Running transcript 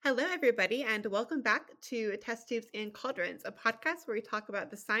everybody, and welcome back to Test Tubes and Cauldrons, a podcast where we talk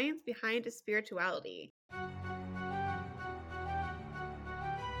about the science behind spirituality.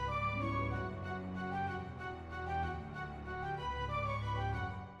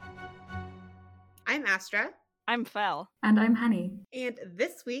 I'm Astra, I'm Fel. And I'm Honey. and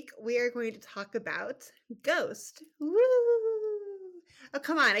this week we are going to talk about Ghost. Woo! Oh,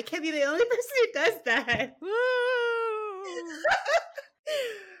 come on, I can't be the only person who does that. Woo!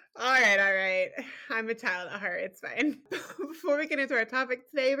 All right. I'm a child at heart. It's fine. Before we get into our topic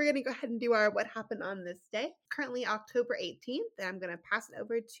today, we're going to go ahead and do our What Happened on This Day. Currently October 18th, and I'm going to pass it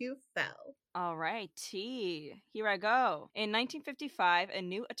over to Fel. All right, here I go. In 1955, a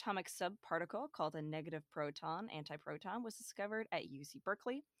new atomic subparticle called a negative proton antiproton was discovered at UC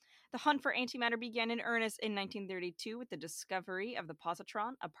Berkeley. The hunt for antimatter began in earnest in 1932 with the discovery of the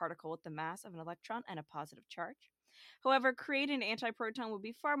positron, a particle with the mass of an electron and a positive charge. However, creating an antiproton would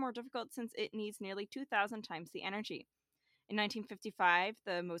be far more difficult since it needs nearly 2,000 times the energy. In 1955,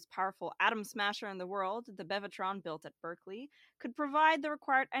 the most powerful atom smasher in the world, the Bevatron built at Berkeley, could provide the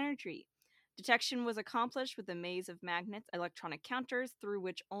required energy. Detection was accomplished with a maze of magnets, electronic counters, through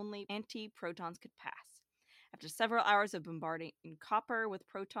which only antiprotons could pass. After several hours of bombarding copper with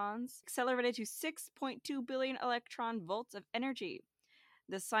protons, accelerated to 6.2 billion electron volts of energy.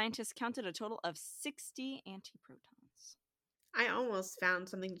 The scientists counted a total of 60 antiprotons. I almost found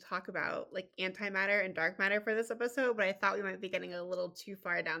something to talk about, like antimatter and dark matter for this episode, but I thought we might be getting a little too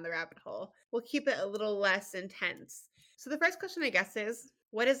far down the rabbit hole. We'll keep it a little less intense. So the first question, I guess, is,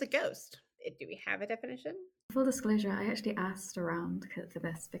 what is a ghost? Do we have a definition? Full disclosure, I actually asked around for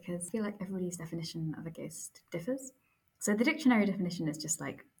this because I feel like everybody's definition of a ghost differs. So the dictionary definition is just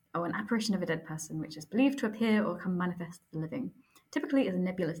like, an apparition of a dead person which is believed to appear or come manifest to the living, typically as a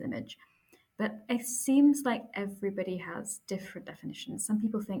nebulous image. But it seems like everybody has different definitions. Some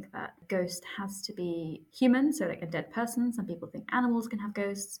people think that a ghost has to be human, so like a dead person. Some people think animals can have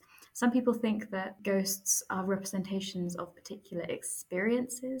ghosts. Some people think that ghosts are representations of particular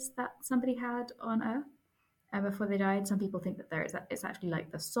experiences that somebody had on Earth before they died. Some people think that it's actually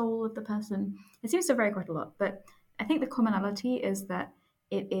like the soul of the person. It seems to vary quite a lot, but I think the commonality is that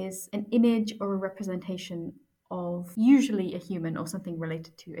it is an image or a representation of usually a human or something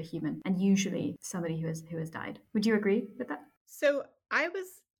related to a human, and usually somebody who has died. Would you agree with that? So I was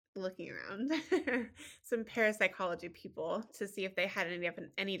looking around some parapsychology people to see if they had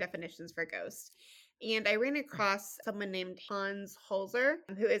any definitions for ghost. And I ran across someone named Hans Holzer,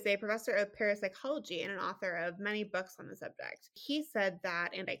 who is a professor of parapsychology and an author of many books on the subject. He said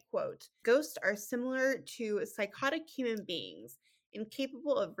that, and I quote, "Ghosts are similar to psychotic human beings,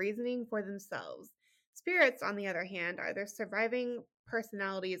 incapable of reasoning for themselves. Spirits, on the other hand, are the surviving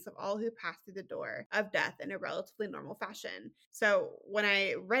personalities of all who pass through the door of death in a relatively normal fashion." So when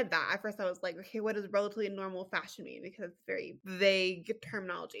I read that, at first I was like, okay, what does relatively normal fashion mean? Because it's very vague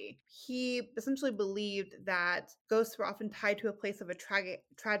terminology. He essentially believed that ghosts were often tied to a place of a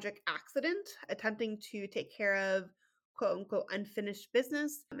tragic accident, attempting to take care of quote unquote unfinished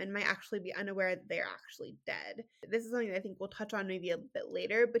business, and might actually be unaware that they're actually dead. This is something that I think we'll touch on maybe a bit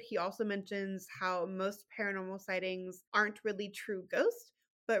later, but he also mentions how most paranormal sightings aren't really true ghosts,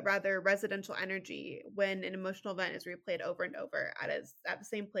 but rather residential energy when an emotional event is replayed over and over at the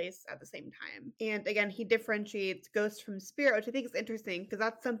same place at the same time. And again, he differentiates ghosts from spirit, which I think is interesting because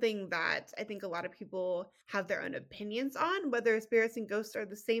that's something that I think a lot of people have their own opinions on, whether spirits and ghosts are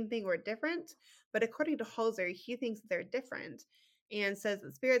the same thing or different. But according to Holzer, he thinks they're different and says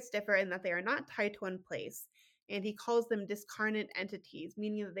that spirits differ in that they are not tied to one place. And he calls them discarnate entities,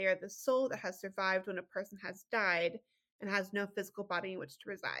 meaning that they are the soul that has survived when a person has died and has no physical body in which to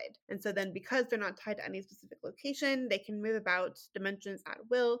reside. And so then because they're not tied to any specific location, they can move about dimensions at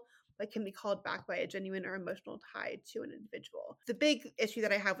will, but can be called back by a genuine or emotional tie to an individual. The big issue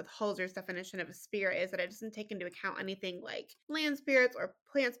that I have with Holzer's definition of a spirit is that it doesn't take into account anything like land spirits or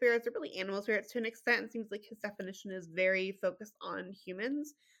plant spirits or really animal spirits to an extent. It seems like his definition is very focused on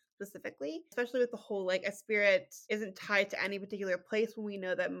humans specifically, especially with the whole like a spirit isn't tied to any particular place when we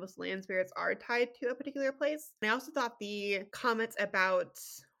know that most land spirits are tied to a particular place. And I also thought the comments about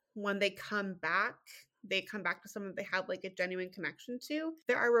when they come back to someone they have like a genuine connection to.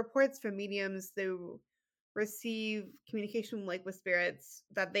 There are reports from mediums who receive communication like with spirits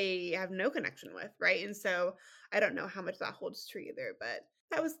that they have no connection with, right? And so I don't know how much that holds true either, but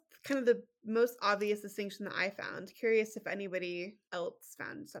that was kind of the most obvious distinction that I found. Curious if anybody else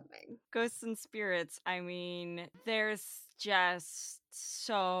found something. Ghosts and spirits, I mean, there's just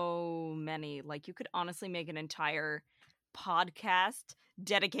so many. Like, you could honestly make an entire podcast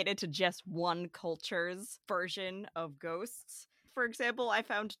dedicated to just one culture's version of ghosts. For example, I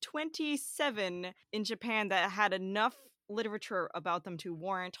found 27 in Japan that had enough literature about them to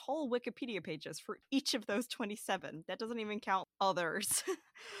warrant whole Wikipedia pages for each of those 27. That doesn't even count others,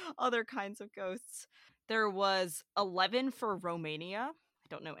 other kinds of ghosts. There was 11 for Romania. I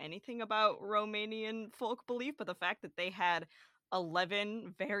don't know anything about Romanian folk belief, but the fact that they had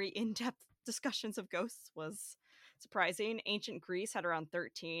 11 very in-depth discussions of ghosts was surprising. Ancient Greece had around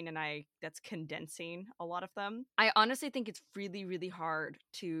 13, and that's condensing a lot of them. I honestly think it's really, really hard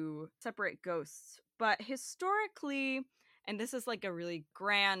to separate ghosts, but historically, and this is like a really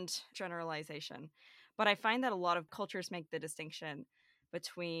grand generalization, but I find that a lot of cultures make the distinction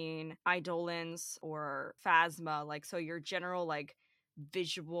between eidolons or phasma, like so your general like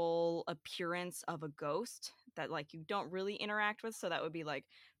visual appearance of a ghost that like you don't really interact with. So that would be like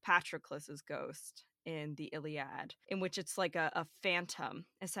Patroclus's ghost in the Iliad, in which it's like a phantom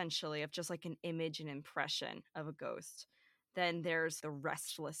essentially of just like an image and impression of a ghost. Then there's the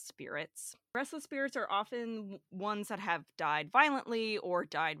restless spirits. Restless spirits are often ones that have died violently or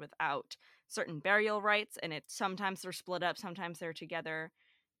died without certain burial rites, and sometimes they're split up, sometimes they're together.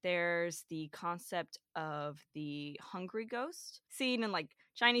 There's the concept of the hungry ghost, seen in like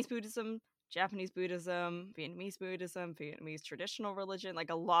Chinese Buddhism, Japanese Buddhism, Vietnamese traditional religion. Like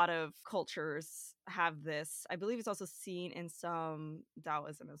a lot of cultures have this. I believe it's also seen in some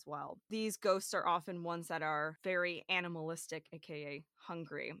Taoism as well. These ghosts are often ones that are very animalistic, aka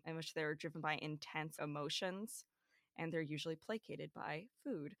hungry, in which they're driven by intense emotions, and they're usually placated by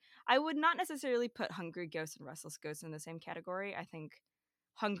food. I would not necessarily put hungry ghosts and restless ghosts in the same category. I think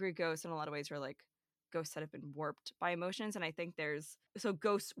hungry ghosts in a lot of ways are like ghosts that have been warped by emotions, and I think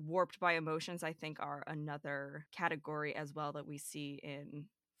ghosts warped by emotions I think are another category as well that we see in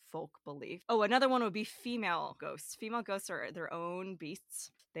folk belief. Oh, another one would be female ghosts. Female ghosts are their own beasts.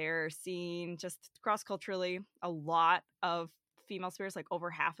 They're seen just cross-culturally. A lot of female spirits, like over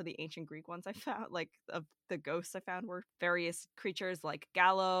half of the ancient Greek ones I found, like of the ghosts I found, were various creatures like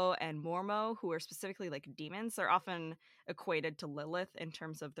Gallo and Mormo, who are specifically like demons. They're often equated to Lilith in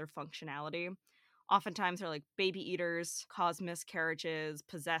terms of their functionality. Oftentimes they're like baby eaters, cause miscarriages,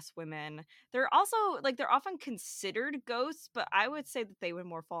 possess women. They're often considered ghosts, but I would say that they would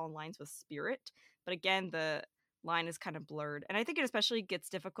more fall in lines with spirit. But again, the line is kind of blurred. And I think it especially gets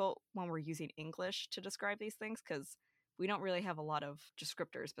difficult when we're using English to describe these things, because we don't really have a lot of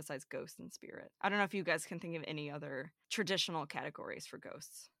descriptors besides ghost and spirit. I don't know if you guys can think of any other traditional categories for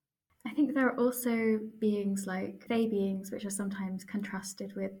ghosts. I think there are also beings like fey beings, which are sometimes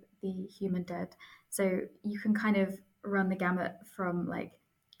contrasted with the human dead. So you can kind of run the gamut from like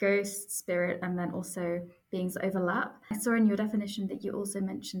ghost, spirit, and then also beings that overlap. I saw in your definition that you also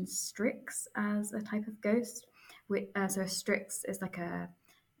mentioned Strix as a type of ghost. So a Strix is like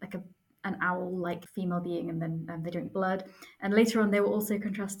an owl-like female being, and then they drink blood. And later on, they were also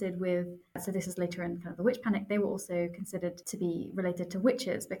contrasted with, so this is later in kind of the witch panic, they were also considered to be related to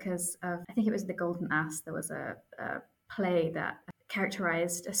witches because of, I think it was The Golden Ass, there was a play that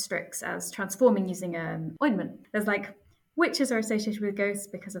characterized a Strix as transforming using an ointment. There's like, witches are associated with ghosts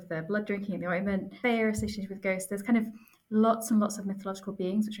because of the blood drinking and the ointment. They are associated with ghosts. There's kind of lots and lots of mythological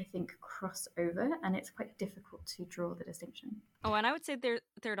beings which I think cross over, and it's quite difficult to draw the distinction. Oh, and I would say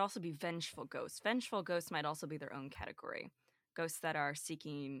there'd also be vengeful ghosts. Vengeful ghosts might also be their own category. Ghosts that are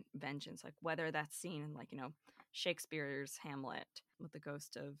seeking vengeance, like whether that's seen in like, Shakespeare's Hamlet with the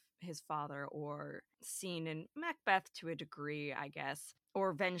ghost of his father, or seen in Macbeth to a degree, I guess,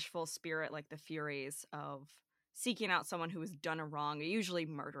 or vengeful spirit like the Furies of seeking out someone who has done a wrong, usually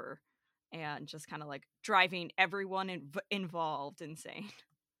murder, and just kind of like driving everyone involved insane.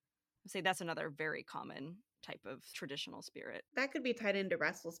 I'd say that's another very common type of traditional spirit. That could be tied into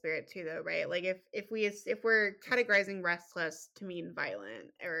restless spirit too, though, right? Like if we're categorizing restless to mean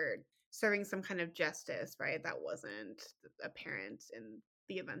violent or serving some kind of justice, right? That wasn't apparent in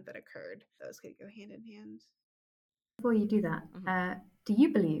the event that occurred. Those could go hand in hand. Before you do that, do you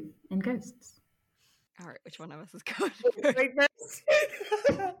believe in ghosts? All right, which one of us is going first?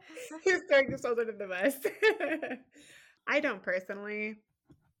 Who's throwing themselves under the bus? I don't personally,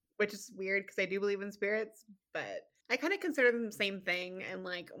 which is weird because I do believe in spirits, but I kind of consider them the same thing. And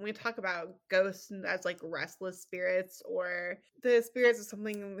like when we talk about ghosts as like restless spirits, or the spirits of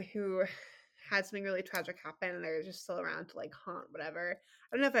something who had something really tragic happen and they're just still around to like haunt whatever.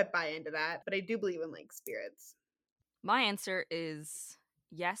 I don't know if I buy into that, but I do believe in like spirits. My answer is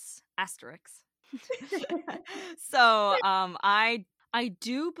yes, asterisk. So I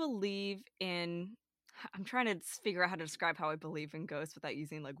do believe in, I'm trying to figure out how to describe how I believe in ghosts without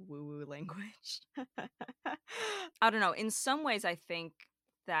using like woo-woo language. I don't know. In some ways, I think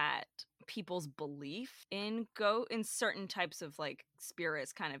that people's belief in in certain types of like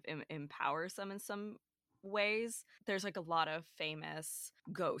spirits kind of empowers them in some ways. There's like a lot of famous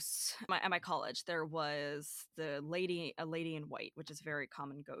ghosts. At my college, there was a lady in white, which is a very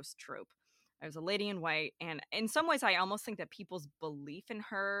common ghost trope. There's a lady in white, and in some ways, I almost think that people's belief in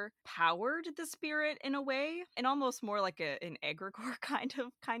her powered the spirit in a way, and almost more like an egregore kind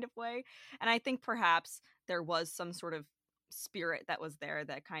of way. And I think perhaps there was some sort of spirit that was there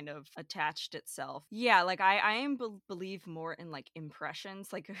that kind of attached itself. Yeah, like believe more in like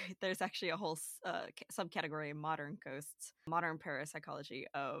impressions. Like there's actually a whole subcategory in modern ghosts, modern parapsychology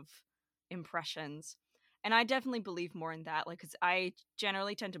of impressions. And I definitely believe more in that, like, because I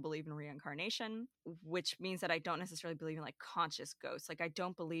generally tend to believe in reincarnation, which means that I don't necessarily believe in like conscious ghosts. Like, I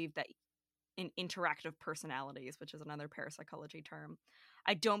don't believe that in interactive personalities, which is another parapsychology term.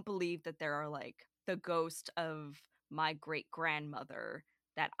 I don't believe that there are like the ghost of my great grandmother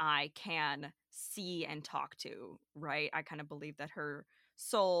that I can see and talk to, right? I kind of believe that her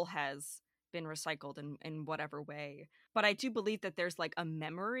soul has been recycled in whatever way. But I do believe that there's like a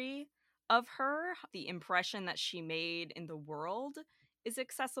memory of her, the impression that she made in the world is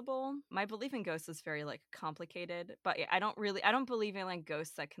accessible. My belief in ghosts is very like complicated, but I don't believe in like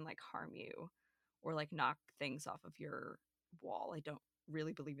ghosts that can like harm you or like knock things off of your wall. I don't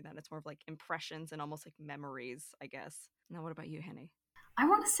really believe in that. It's more of like impressions and almost like memories, I guess. Now, what about you, Henny? I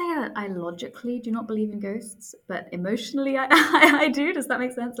want to say that I logically do not believe in ghosts, but emotionally I do. Does that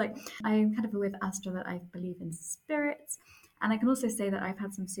make sense? Like, I'm kind of with Astra that I believe in spirits. And I can also say that I've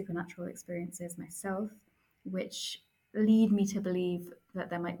had some supernatural experiences myself, which lead me to believe that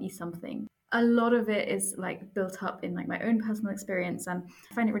there might be something. A lot of it is like built up in like my own personal experience, and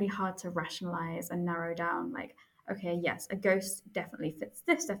I find it really hard to rationalize and narrow down like, okay, yes, a ghost definitely fits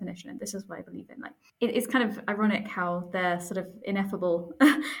this definition, and this is what I believe in. Like, it's kind of ironic how they're sort of ineffable,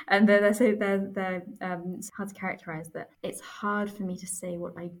 and they're hard to characterize. That it's hard for me to say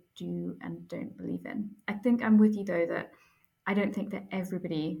what I do and don't believe in. I think I'm with you though that I don't think that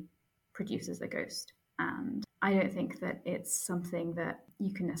everybody produces a ghost, and I don't think that it's something that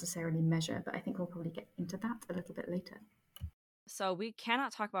you can necessarily measure. But I think we'll probably get into that a little bit later. So we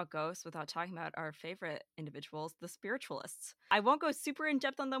cannot talk about ghosts without talking about our favorite individuals, the spiritualists. I won't go super in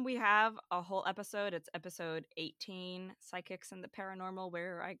depth on them. We have a whole episode. It's episode 18, Psychics and the Paranormal,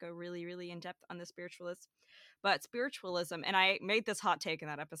 where I go really, really in depth on the spiritualists. But spiritualism, and I made this hot take in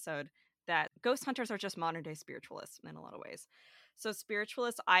that episode, that ghost hunters are just modern day spiritualists in a lot of ways. So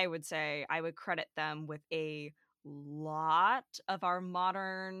spiritualists, I would say, I would credit them with a lot of our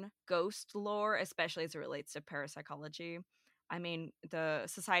modern ghost lore, especially as it relates to parapsychology. I mean, the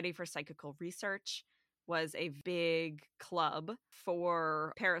Society for Psychical Research was a big club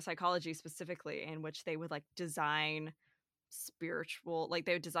for parapsychology specifically, in which they would like design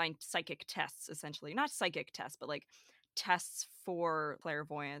they would design psychic tests, essentially. Not psychic tests, but like tests for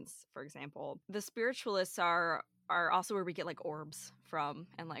clairvoyance, for example. The spiritualists are also where we get like orbs from,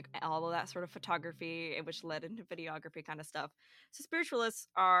 and like all of that sort of photography, which led into videography kind of stuff. So spiritualists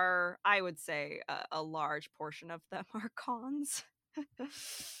are, I would say, a large portion of them are cons.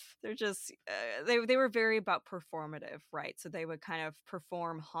 They're just they were very about performative, right? So they would kind of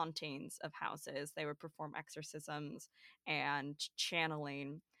perform hauntings of houses, they would perform exorcisms and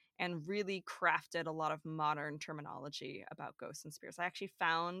channeling, and really crafted a lot of modern terminology about ghosts and spirits. I actually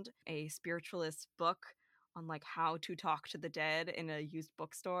found a spiritualist book on like how to talk to the dead in a used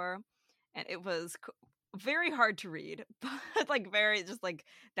bookstore, and it was very hard to read, but like very just like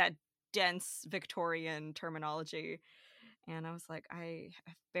that dense Victorian terminology. And I was like, I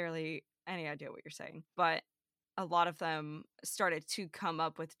have barely any idea what you're saying. But a lot of them started to come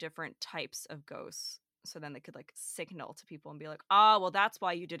up with different types of ghosts. So then they could like signal to people and be like, oh, well, that's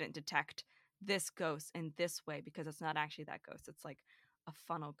why you didn't detect this ghost in this way, because it's not actually that ghost. It's like a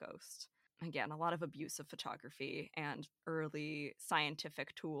funnel ghost. Again, a lot of abuse of photography and early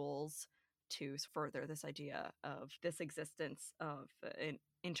scientific tools to further this idea of this existence of an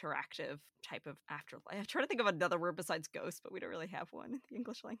interactive type of afterlife. I'm trying to think of another word besides ghost, but we don't really have one in the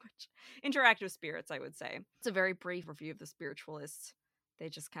English language. Interactive spirits, I would say. It's a very brief review of the spiritualists. They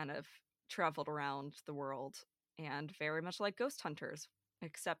just kind of traveled around the world, and very much like ghost hunters,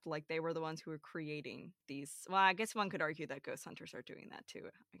 except like they were the ones who were creating these. Well, I guess one could argue that ghost hunters are doing that too,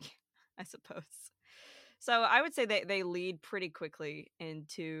 I suppose. So I would say they lead pretty quickly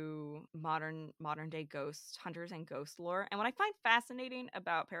into modern day ghost hunters and ghost lore. And what I find fascinating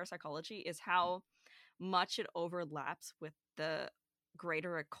about parapsychology is how much it overlaps with the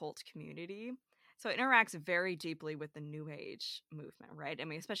greater occult community. So it interacts very deeply with the New Age movement, right? I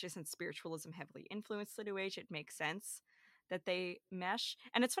mean, especially since spiritualism heavily influenced the New Age, it makes sense that they mesh.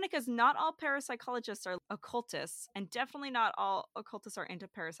 And it's funny because not all parapsychologists are occultists, and definitely not all occultists are into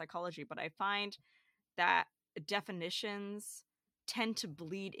parapsychology, but I find that definitions tend to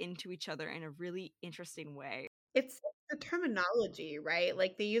bleed into each other in a really interesting way. It's the terminology, right?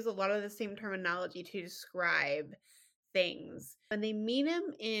 Like they use a lot of the same terminology to describe things. And they mean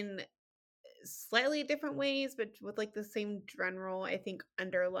them in slightly different ways, but with like the same general, I think,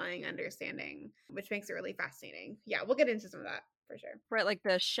 underlying understanding, which makes it really fascinating. Yeah, we'll get into some of that for sure. Right, like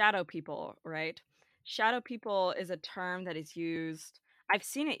the shadow people, right? Shadow people is a term that is used. I've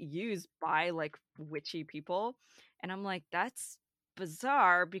seen it used by like witchy people, and I'm like, that's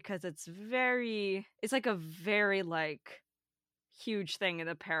bizarre because it's like a very like huge thing in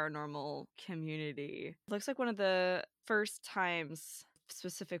the paranormal community. Looks like one of the first times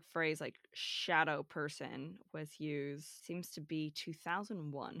specific phrase like shadow person was used seems to be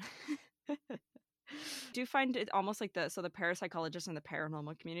 2001. Do find it almost like the parapsychologists and the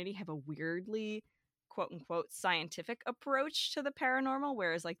paranormal community have a weirdly quote unquote scientific approach to the paranormal,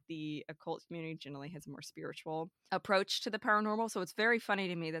 whereas like the occult community generally has a more spiritual approach to the paranormal. So it's very funny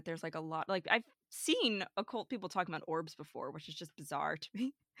to me that there's like a lot, like I've seen occult people talking about orbs before, which is just bizarre to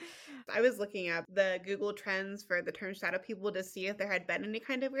me. I was looking up the Google trends for the term shadow people to see if there had been any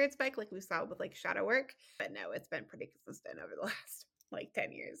kind of weird spike like we saw with like shadow work. But no, it's been pretty consistent over the last like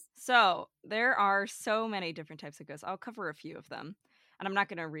 10 years. So there are so many different types of ghosts. I'll cover a few of them. And I'm not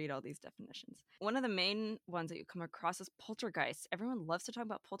going to read all these definitions. One of the main ones that you come across is poltergeist. Everyone loves to talk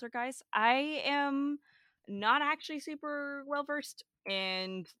about poltergeist. I am not actually super well versed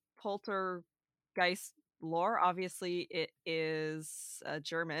in poltergeist lore. Obviously, it is a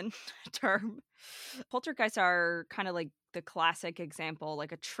German term. Poltergeists are kind of like the classic example,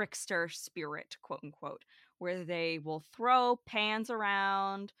 like a trickster spirit, quote unquote, where they will throw pans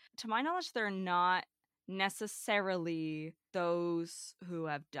around. To my knowledge, they're not necessarily those who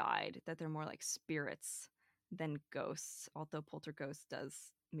have died, that they're more like spirits than ghosts, although poltergeist does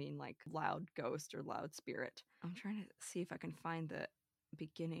mean like loud ghost or loud spirit. I'm trying to see if I can find the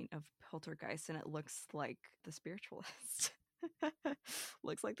beginning of poltergeist, and it looks like the spiritualist.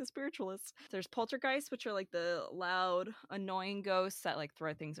 Looks like the spiritualists. There's poltergeists, which are like the loud, annoying ghosts that like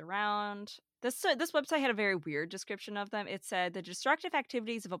throw things around. This website had a very weird description of them. It said the destructive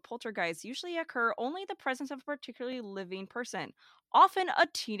activities of a poltergeist usually occur only in the presence of a particularly living person, often a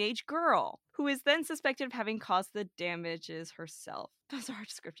teenage girl, who is then suspected of having caused the damages herself. That's our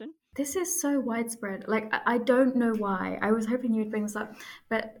description. This is so widespread. Like, I don't know why. I was hoping you'd bring this up,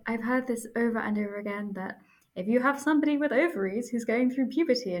 but I've heard this over and over again that if you have somebody with ovaries who's going through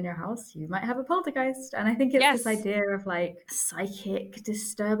puberty in your house, you might have a poltergeist. And I think it's this idea of like psychic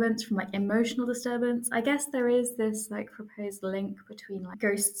disturbance from like emotional disturbance. I guess there is this like proposed link between like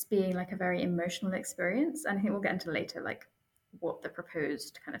ghosts being like a very emotional experience. And I think we'll get into later like what the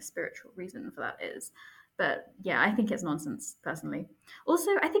proposed kind of spiritual reason for that is. But yeah, I think it's nonsense personally.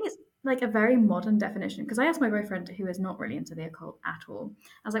 Also, I think it's like a very modern definition because I asked my boyfriend, who is not really into the occult at all,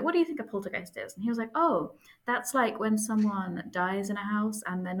 I was like, what do you think a poltergeist is? And he was like, oh, that's like when someone dies in a house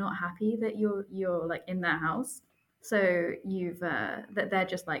and they're not happy that you're like in their house, so you've that they're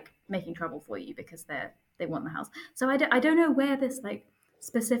just like making trouble for you because they want the house. So I don't know where this like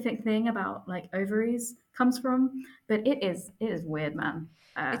specific thing about like ovaries comes from, but it is weird, man.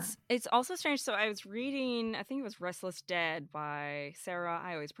 It's also strange. So I was reading, I think it was Restless Dead by Sarah.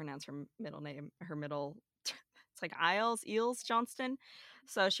 I always pronounce her middle name, her middle. It's like Eels Johnston.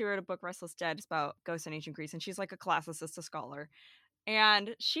 So she wrote a book, Restless Dead. It's about ghosts in ancient Greece, and she's like a classicist, a scholar.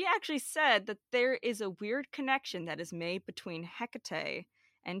 And she actually said that there is a weird connection that is made between Hecate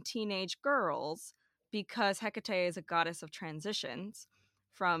and teenage girls because Hecate is a goddess of transitions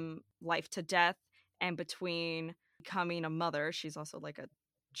from life to death and between becoming a mother. She's also like a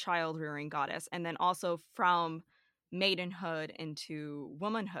child rearing goddess, and then also from maidenhood into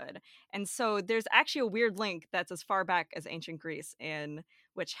womanhood. And so there's actually a weird link that's as far back as ancient Greece, in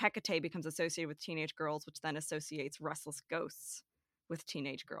which Hecate becomes associated with teenage girls, which then associates restless ghosts with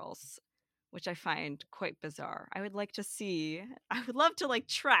teenage girls, which I find quite bizarre. I would love to like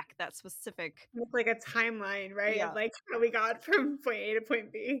track that specific. It's like a timeline, right? Yeah. Of like how we got from point A to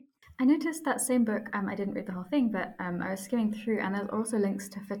point B. I noticed that same book. I didn't read the whole thing, but I was skimming through, and there's also links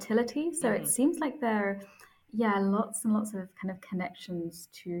to fertility. So it seems like there, lots and lots of kind of connections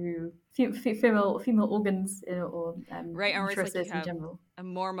to female organs or right, or uteruses like in general.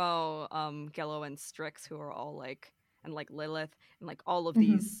 Mormo, Gello, and Strix, who are all like, and like Lilith, and like all of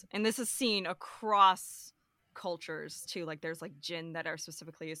these, and this is seen across cultures too. Like there's like jinn that are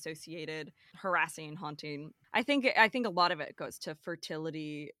specifically associated harassing and haunting. I think a lot of it goes to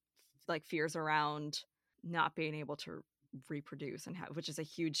fertility, like fears around not being able to reproduce, and which is a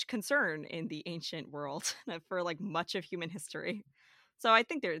huge concern in the ancient world for like much of human history. So I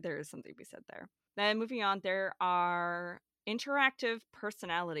think there is something to be said there. Then moving on, there are interactive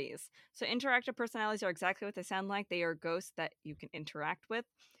personalities. So interactive personalities are exactly what they sound like. They are ghosts that you can interact with.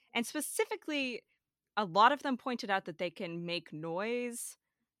 And specifically, a lot of them pointed out that they can make noise,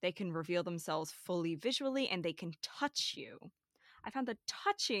 they can reveal themselves fully visually, and they can touch you. I found the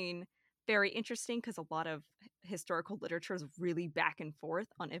touching very interesting because a lot of historical literature is really back and forth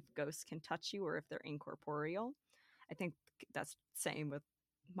on if ghosts can touch you or if they're incorporeal. I think that's same with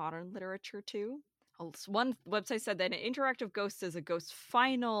modern literature too. One website said that an interactive ghost is a ghost's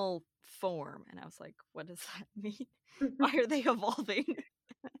final form, and I was like, what does that mean? Why are they evolving?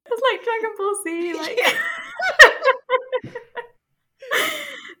 It's like Dragon Ball Z, like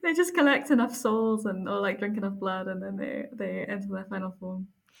they just collect enough souls or like drink enough blood, and then they enter their final form.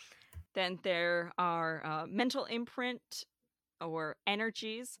 Then there are mental imprint or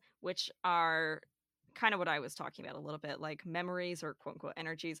energies, which are kind of what I was talking about a little bit, like memories or quote unquote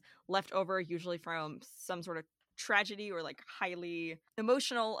energies left over usually from some sort of tragedy or like highly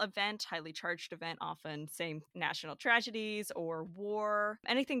emotional event, highly charged event, often same national tragedies or war,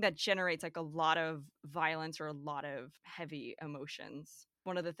 anything that generates like a lot of violence or a lot of heavy emotions.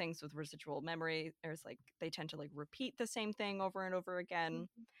 One of the things with residual memory is like they tend to like repeat the same thing over and over again.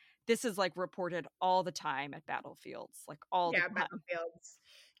 This is like reported all the time at battlefields, like all the time. Battlefields.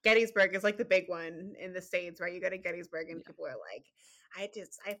 Gettysburg is like the big one in the States, where you go to Gettysburg and people are like, I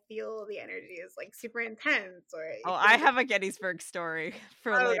feel the energy is like super intense. Or I have a Gettysburg story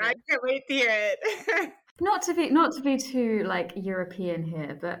for later. I can't wait to hear it. Not to be too like European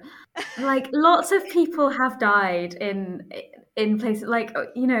here, but like lots of people have died in places like,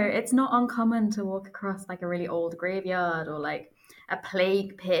 you know, it's not uncommon to walk across like a really old graveyard or like a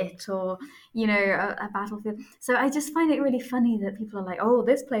plague pit or, you know, a battlefield. So I just find it really funny that people are like, oh,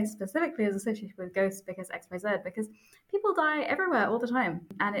 this place specifically is associated with ghosts because XYZ, because people die everywhere all the time,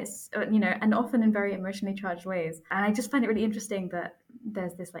 and it's, you know, and often in very emotionally charged ways. And I just find it really interesting that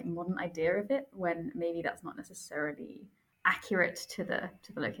there's this like modern idea of it when maybe that's not necessarily accurate to the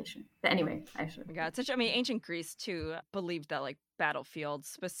location. But anyway, ancient Greece too believed that like battlefields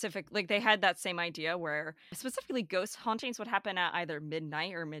specific, like they had that same idea where specifically ghost hauntings would happen at either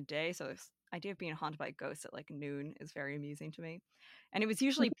midnight or midday. So this idea of being haunted by ghosts at like noon is very amusing to me. And it was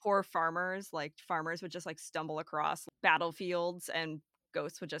usually poor farmers, like farmers would just like stumble across battlefields and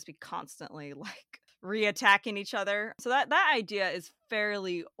ghosts would just be constantly like re-attacking each other. So that idea is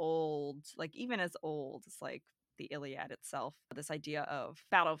fairly old, like even as old as like the Iliad itself, this idea of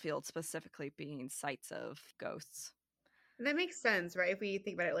battlefields specifically being sites of ghosts. And that makes sense, right? If we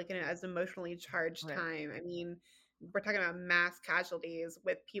think about it like in as emotionally charged time. I mean, we're talking about mass casualties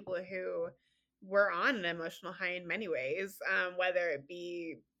with people who were on an emotional high in many ways, whether it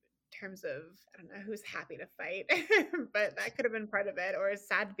be in terms of, I don't know, who's happy to fight, but that could have been part of it, or is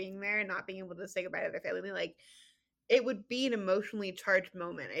sad being there and not being able to say goodbye to their family. Like, it would be an emotionally charged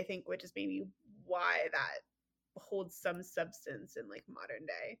moment, I think, which is maybe why that holds some substance in like modern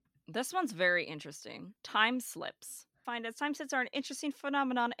day. This one's very interesting. Time slips. Find that time slips are an interesting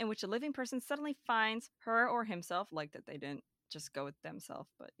phenomenon in which a living person suddenly finds her or himself, like that they didn't just go with themselves,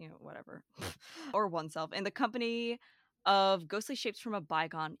 but you know, whatever, or oneself, in the company of ghostly shapes from a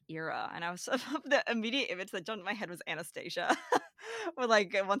bygone era. And I was the immediate image that jumped in my head was Anastasia, with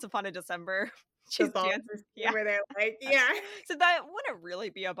like Once Upon a December. She's dancing, where they're like, yeah. So that wouldn't really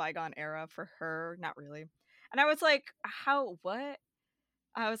be a bygone era for her, not really. And I was like, what?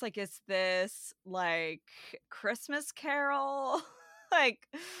 I was like, is this like Christmas Carol? Like,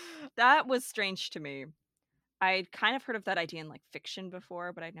 that was strange to me. I'd kind of heard of that idea in like fiction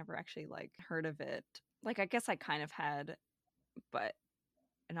before, but I'd never actually like heard of it. Like, I guess I kind of had, but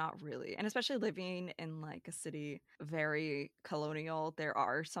not really. And especially living in like a city very colonial, there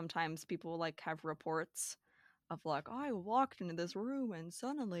are sometimes people like have reports of like, oh, I walked into this room and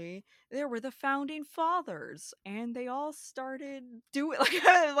suddenly there were the founding fathers and they all started doing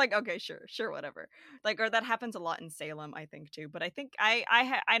like okay, sure, whatever. Like, or that happens a lot in Salem, I think too. But I think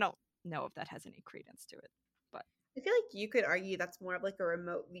I don't know if that has any credence to it. But I feel like you could argue that's more of like a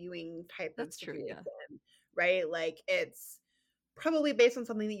remote viewing type of situation, true, yeah. Right? Like, it's probably based on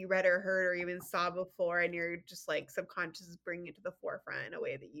something that you read or heard or even saw before, and you're just like subconscious is bringing it to the forefront in a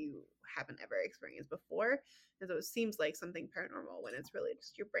way that you haven't ever experienced before. And so it seems like something paranormal when it's really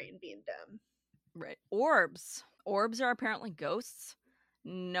just your brain being dumb. Right. Orbs are apparently ghosts.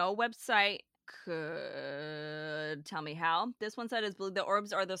 No website could tell me how. This one said is believed the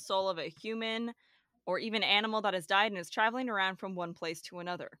orbs are the soul of a human or even animal that has died and is traveling around from one place to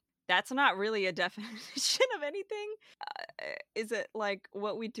another. That's not really a definition of anything. is it like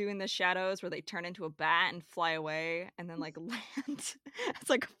What We Do in the Shadows, where they turn into a bat and fly away and then like land? It's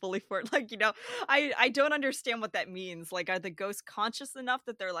like fully formed. Like, I don't understand what that means. Like, are the ghosts conscious enough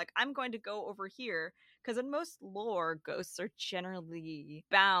that they're like, I'm going to go over here? Because in most lore, ghosts are generally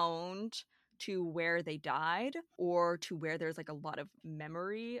bound to where they died, or to where there's like a lot of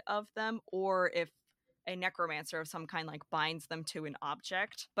memory of them, or if a necromancer of some kind like binds them to an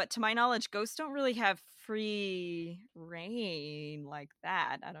object. But to my knowledge, ghosts don't really have free reign like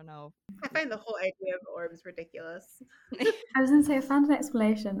that. I don't know. I find the whole idea of orbs ridiculous. I was going to say, I found an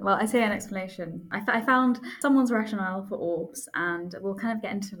explanation. Well, I say an explanation. I found someone's rationale for orbs, and we'll kind of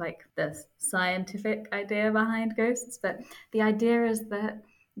get into like the scientific idea behind ghosts. But the idea is that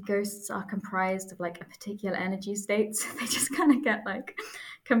ghosts are comprised of like a particular energy state, so they just kind of get like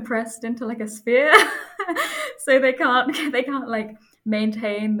compressed into like a sphere. So they can't like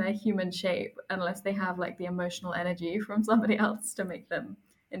maintain their human shape unless they have like the emotional energy from somebody else to make them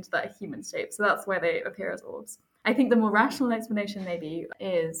into that human shape. So that's why they appear as orbs. I think the more rational explanation maybe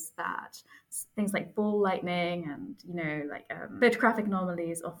is that things like ball lightning and like photographic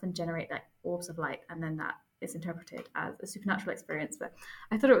anomalies often generate like orbs of light, and then that is interpreted as a supernatural experience. But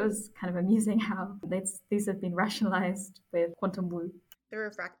I thought it was kind of amusing how these have been rationalized with quantum woo. The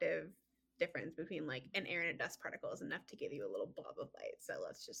refractive difference between like an air and a dust particle is enough to give you a little blob of light. So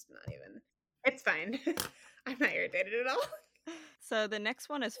let's just not even. It's fine. I'm not irritated at all. So the next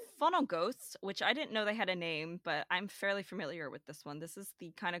one is funnel ghosts, which I didn't know they had a name, but I'm fairly familiar with this one. This is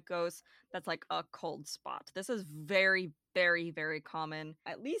the kind of ghost that's like a cold spot. This is very, very, very common,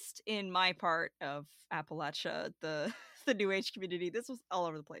 at least in my part of Appalachia, the New Age community. This was all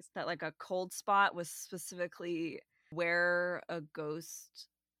over the place. That like a cold spot was specifically where a ghost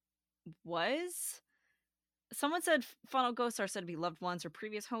was. Someone said funnel ghosts are said to be loved ones or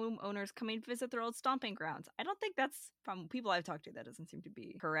previous homeowners coming to visit their old stomping grounds. I don't think that's, from people I've talked to, that doesn't seem to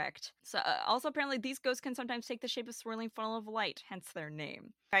be correct. So also apparently these ghosts can sometimes take the shape of swirling funnel of light, hence their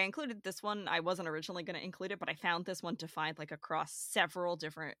name. I included this one. I wasn't originally going to include it, but I found this one defined like across several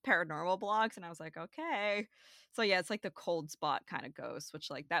different paranormal blogs, and I was like, okay. So yeah, it's like the cold spot kind of ghost,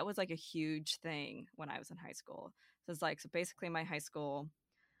 which like that was like a huge thing when I was in high school. So it's like, so basically my high school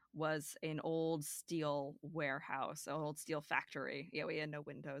was an old steel warehouse, an old steel factory. Yeah, we had no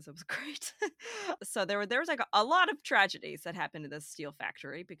windows. It was great. So there was like a lot of tragedies that happened in this steel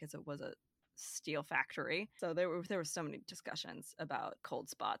factory because it was a steel factory. So there were so many discussions about cold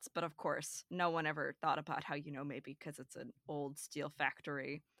spots, but of course, no one ever thought about how, maybe because it's an old steel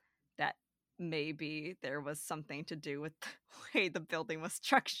factory, that maybe there was something to do with the way the building was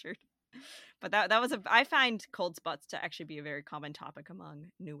structured. But that was I find cold spots to actually be a very common topic among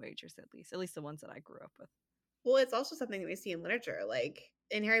New Agers, at least the ones that I grew up with. Well, it's also something that we see in literature, like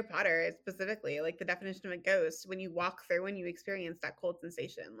in Harry Potter specifically, like the definition of a ghost, when you walk through and you experience that cold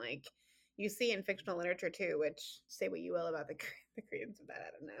sensation, like you see in fictional literature too, which, say what you will about the credence of that,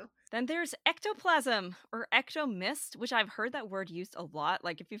 I don't know. Then there's ectoplasm or ectomist, which I've heard that word used a lot.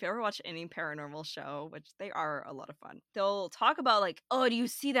 Like if you've ever watched any paranormal show, which they are a lot of fun, they'll talk about like, oh, do you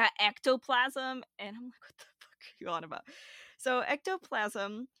see that ectoplasm? And I'm like, what the fuck are you on about? So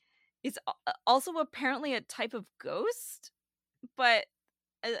ectoplasm is also apparently a type of ghost, but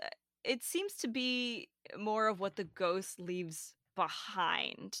it seems to be more of what the ghost leaves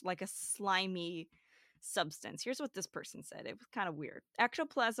behind, like a slimy substance. Here's what this person said. It was kind of weird.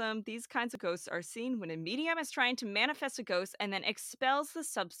 Ectoplasm, these kinds of ghosts are seen when a medium is trying to manifest a ghost and then expels the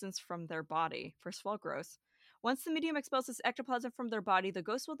substance from their body. First of all, gross. Once the medium expels this ectoplasm from their body, the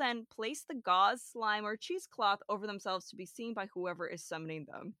ghost will then place the gauze, slime, or cheesecloth over themselves to be seen by whoever is summoning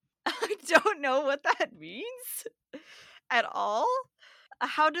them. I don't know what that means at all.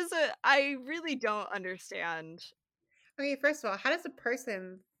 How does it? I really don't understand. Okay, first of all, how does a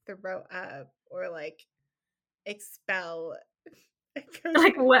person throw up or like expel?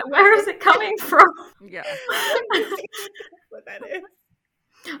 Like, where is it coming from? Yeah. What that is.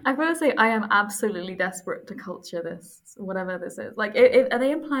 I've got to say, I am absolutely desperate to culture this, whatever this is. Like, are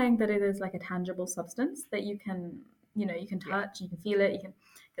they implying that it is like a tangible substance that you can touch, you can feel it, you can?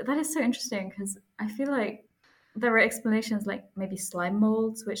 That is so interesting because I feel like there are explanations like maybe slime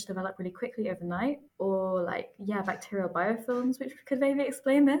molds, which develop really quickly overnight, or like, bacterial biofilms, which could maybe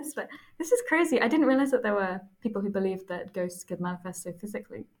explain this. But this is crazy. I didn't realize that there were people who believed that ghosts could manifest so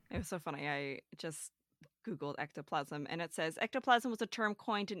physically. It was so funny. I just Googled ectoplasm, and it says ectoplasm was a term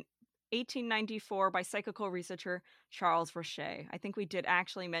coined in 1894 by psychical researcher Charles Richet. I think we did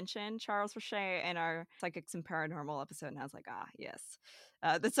actually mention Charles Richet in our Psychics and Paranormal episode, and I was like, yes.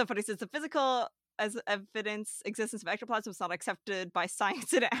 That's so funny. Since the physical as evidence existence of ectoplasm was not accepted by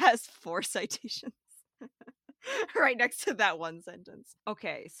science, and it has 4 citations. right next to that one sentence.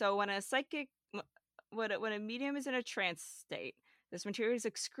 Okay, so when a psychic, when a medium is in a trance state, this material is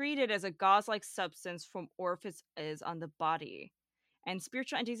excreted as a gauze-like substance from orifices on the body, and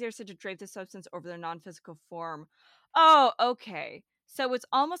spiritual entities are said to drape the substance over their non-physical form. Oh, okay. So it's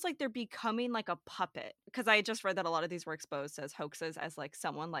almost like they're becoming like a puppet, because I just read that a lot of these were exposed as hoaxes, as like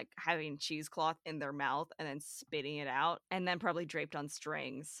someone like having cheesecloth in their mouth and then spitting it out, and then probably draped on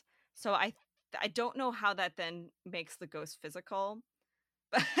strings. So I don't know how that then makes the ghost physical.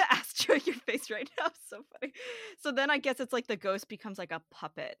 Astro, your face right now is so funny. So then I guess it's like the ghost becomes like a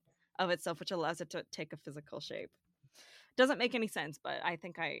puppet of itself, which allows it to take a physical shape. Doesn't make any sense, but I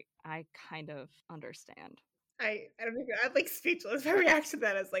think I kind of understand. I don't know. I'm like speechless. My reaction to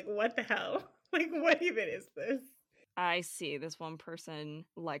that is like, what the hell? Like, what even is this? I see this one person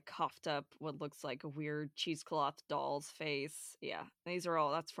like coughed up what looks like a weird cheesecloth doll's face. Yeah, these are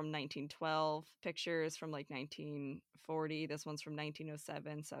all, that's from 1912. Pictures from like 1940. This one's from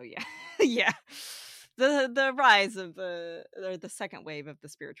 1907. So yeah, yeah. The rise of the second wave of the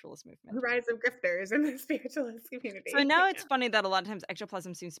spiritualist movement. The rise of grifters in the spiritualist community. So now it's funny that a lot of times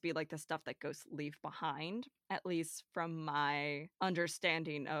ectoplasm seems to be like the stuff that ghosts leave behind, at least from my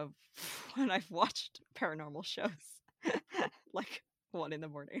understanding of when I've watched paranormal shows. Like 1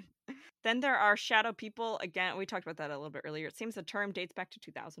 a.m. Then there are shadow people. Again, we talked about that a little bit earlier. It seems the term dates back to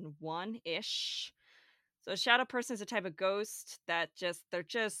 2001-ish. So a shadow person is a type of ghost that they're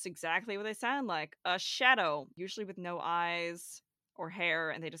just exactly what they sound like. A shadow, usually with no eyes or hair,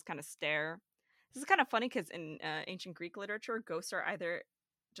 and they just kind of stare. This is kind of funny because in ancient Greek literature, ghosts are either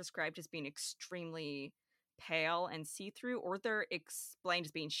described as being extremely pale and see-through, or they're explained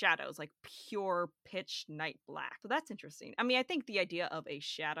as being shadows, like pure pitch night black. So that's interesting. I mean, I think the idea of a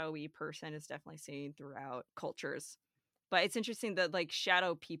shadowy person is definitely seen throughout cultures, but it's interesting that like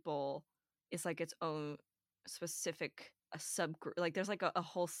shadow people is like its own specific subgroup. Like there's like a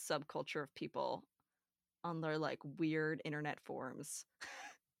whole subculture of people on their like weird internet forums.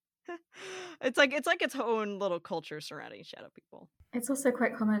 It's like its own little culture surrounding shadow people. It's also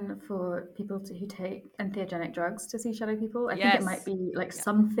quite common for people who take entheogenic drugs to see shadow people. I think Yes. it might be like Yeah.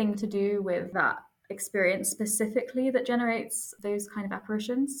 something to do with that experience specifically that generates those kind of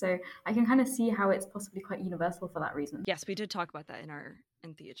apparitions. So I can kind of see how it's possibly quite universal for that reason. Yes, we did talk about that in our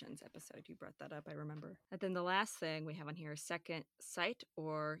entheogens episode. You brought that up, I remember. And then the last thing we have on here is second sight,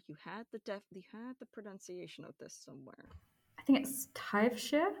 or you had the pronunciation of this somewhere. I think it's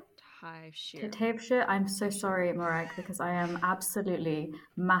Taifshir. Taifshir. I'm so sorry, Morag, because I am absolutely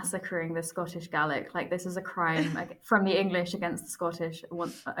massacring the Scottish Gaelic. Like this is a crime from the English against the Scottish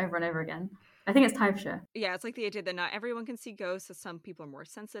over and over again. I think it's Taifshir. Yeah, it's like the idea that not everyone can see ghosts, so some people are more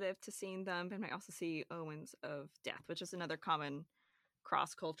sensitive to seeing them, but might also see omens of death, which is another common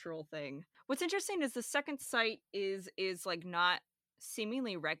cross-cultural thing. What's interesting is the second sight is like not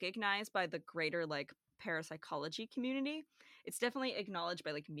seemingly recognized by the greater like parapsychology community. It's definitely acknowledged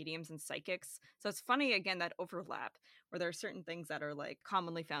by like mediums and psychics. So it's funny again that overlap where there are certain things that are like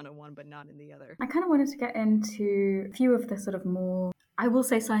commonly found in one but not in the other. I kind of wanted to get into a few of the sort of more, I will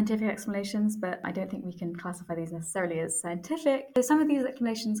say scientific explanations, but I don't think we can classify these necessarily as scientific. So some of these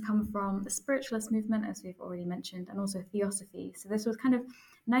explanations come from the spiritualist movement, as we've already mentioned, and also theosophy. So this was kind of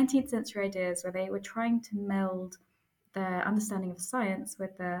 19th century ideas where they were trying to meld their understanding of science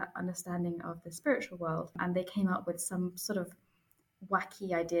with their understanding of the spiritual world, and they came up with some sort of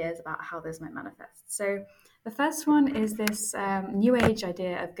wacky ideas about how those might manifest. So the first one is this new age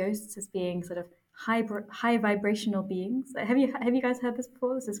idea of ghosts as being sort of high vibrational beings. Have you guys heard this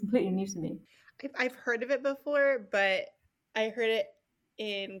before? This is completely new to me. I've heard of it before, but I heard it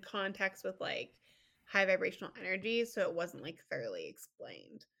in context with like high vibrational energy, so it wasn't like thoroughly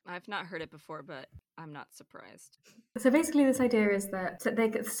explained. I've not heard it before, but I'm not surprised. So basically this idea is that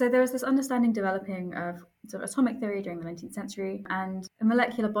there was this understanding developing of sort of atomic theory during the 19th century, and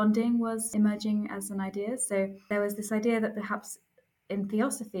molecular bonding was emerging as an idea. So there was this idea that perhaps in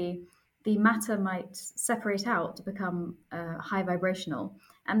theosophy the matter might separate out to become high vibrational,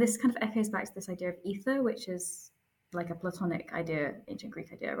 and this kind of echoes back to this idea of ether, which is like a Platonic idea, ancient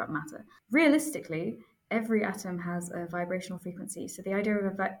Greek idea about matter. Realistically, every atom has a vibrational frequency, so the idea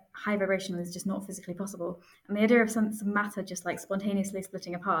of a high vibration is just not physically possible. And the idea of some matter just like spontaneously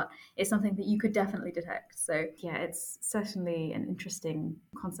splitting apart is something that you could definitely detect. So yeah, it's certainly an interesting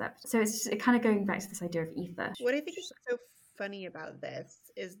concept. So it's just, kind of going back to this idea of ether. What I think is so funny about this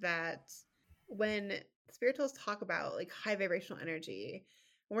is that when spiritualists talk about like high vibrational energy,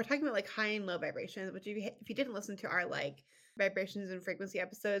 when we're talking about like high and low vibrations, which if you didn't listen to our like vibrations and frequency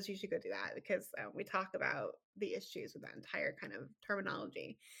episodes, you should go do that because we talk about the issues with that entire kind of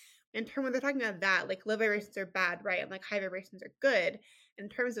terminology. in terms when they're talking about that, like low vibrations are bad, right? And like high vibrations are good. In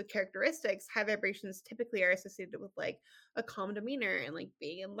terms of characteristics, high vibrations typically are associated with like a calm demeanor and like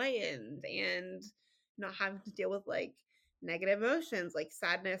being enlightened and not having to deal with like negative emotions like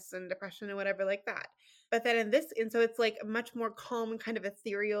sadness and depression and whatever like that. But then and so it's like a much more calm kind of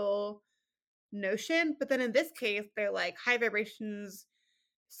ethereal notion. But then in this case, they're like high vibrations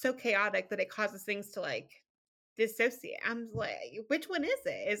so chaotic that it causes things to like dissociate. I'm like, which one is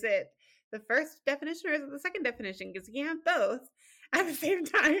it? Is it the first definition or is it the second definition? Because you can't have both at the same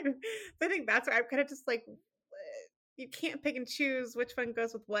time. So I think that's why I'm kind of just like, you can't pick and choose which one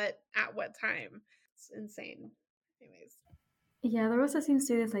goes with what at what time. It's insane. Anyways. Yeah, there also seems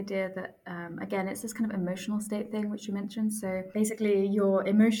to be this idea that, again, it's this kind of emotional state thing, which you mentioned. So basically, your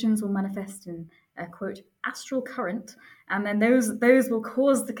emotions will manifest in a quote astral current, and then those will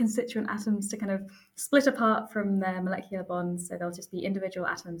cause the constituent atoms to kind of split apart from their molecular bonds. So they'll just be individual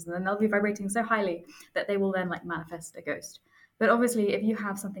atoms, and then they'll be vibrating so highly that they will then like manifest a ghost. But obviously, if you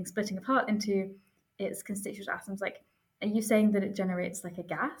have something splitting apart into its constituent atoms, like, are you saying that it generates like a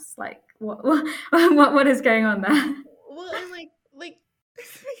gas? Like, what is going on there? Well, and like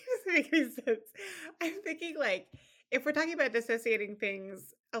this doesn't make any sense. I'm thinking like if we're talking about dissociating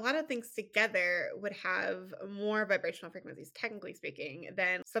things, a lot of things together would have more vibrational frequencies, technically speaking,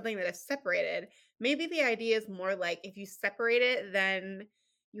 than something that is separated. Maybe the idea is more like if you separate it, then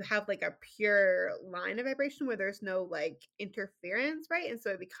you have like a pure line of vibration where there's no like interference, right? And so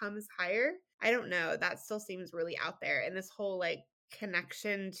it becomes higher. I don't know. That still seems really out there. And this whole like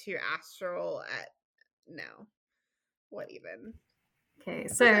connection to astral no. What even? Okay,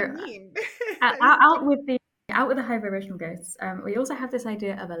 What so does that mean? out with the high vibrational ghosts. We also have this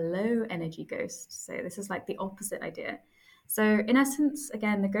idea of a low energy ghost. So this is like the opposite idea. So in essence,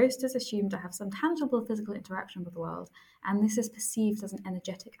 again, the ghost is assumed to have some tangible physical interaction with the world, and this is perceived as an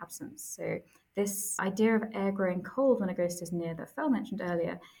energetic absence. So this idea of air growing cold when a ghost is near that Phil mentioned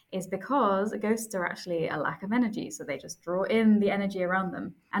earlier is because ghosts are actually a lack of energy, so they just draw in the energy around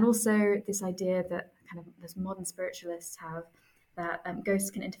them. And also this idea that kind of this modern spiritualists have that ghosts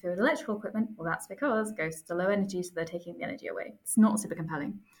can interfere with electrical equipment. Well, that's because ghosts are low energy, so they're taking the energy away. It's not super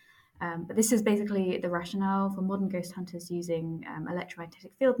compelling. But this is basically the rationale for modern ghost hunters using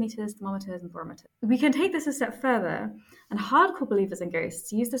electromagnetic field meters, thermometers, and barometers. We can take this a step further, and hardcore believers in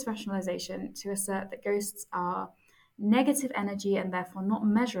ghosts use this rationalization to assert that ghosts are negative energy and therefore not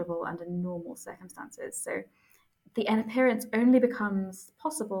measurable under normal circumstances. So the appearance only becomes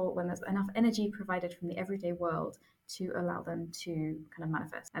possible when there's enough energy provided from the everyday world to allow them to kind of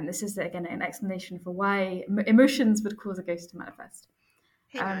manifest. And this is, again, an explanation for why emotions would cause a ghost to manifest.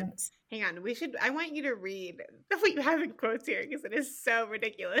 Hang on. I want you to read what you have in quotes here because it is so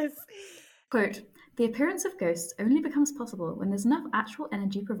ridiculous. Quote, the appearance of ghosts only becomes possible when there's enough actual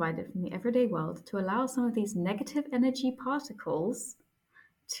energy provided from the everyday world to allow some of these negative energy particles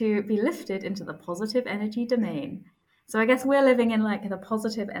to be lifted into the positive energy domain. So I guess we're living in like the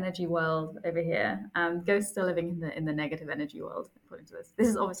positive energy world over here. Ghosts are living in the negative energy world, according to this. This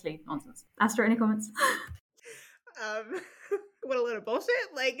is obviously nonsense. Astra, any comments? What a load of bullshit!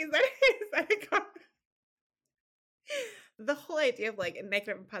 Like, is that a comment? The whole idea of like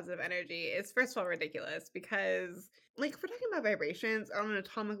negative and positive energy is first of all ridiculous because like if we're talking about vibrations on an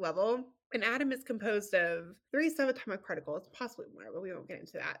atomic level, an atom is composed of 3 subatomic particles, possibly more, but we won't get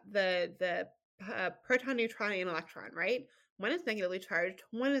into that. The proton, neutron, and electron, right? One is negatively charged,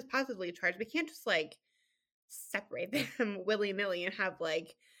 one is positively charged. We can't just like separate them willy-nilly and have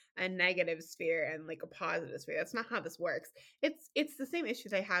like a negative sphere and like a positive sphere. That's not how this works. It's the same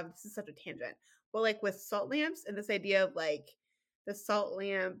issues I have. This is such a tangent. But like with salt lamps and this idea of like the salt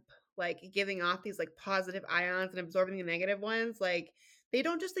lamp like giving off these like positive ions and absorbing the negative ones, like they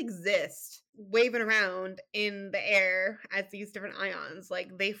don't just exist waving around in the air as these different ions.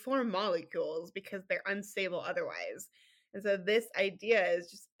 Like they form molecules because they're unstable otherwise. And so this idea is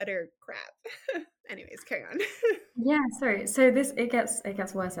just utter crap. Anyways, carry on. Yeah, sorry. So it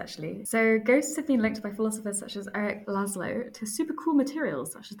gets worse actually. So ghosts have been linked by philosophers such as Eric Laszlo to super cool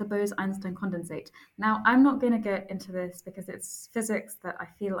materials such as the Bose-Einstein condensate. Now, I'm not going to get into this because it's physics that I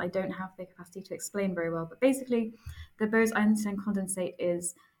feel I don't have the capacity to explain very well. But basically, the Bose-Einstein condensate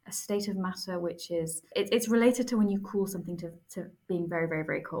is a state of matter which is it's related to when you cool something to being very, very,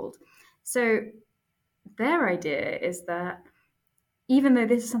 very cold. So their idea is that even though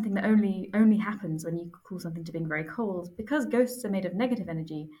this is something that only happens when you cool something to being very cold, because ghosts are made of negative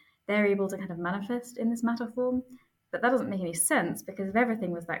energy, they're able to kind of manifest in this matter form. But that doesn't make any sense because if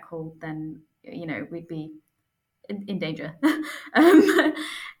everything was that cold, then we'd be in danger.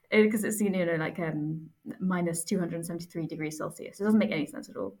 because it's, like minus 273 degrees Celsius. It doesn't make any sense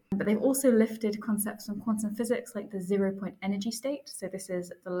at all. But they've also lifted concepts from quantum physics like the 0-point energy state. So this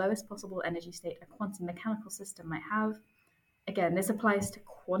is the lowest possible energy state a quantum mechanical system might have. Again, this applies to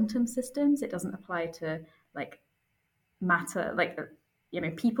quantum systems. It doesn't apply to like matter, like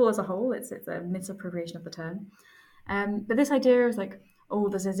people as a whole. It's a misappropriation of the term. But this idea is like, oh,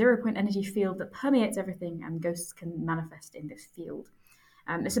 there's a 0-point energy field that permeates everything, and ghosts can manifest in this field.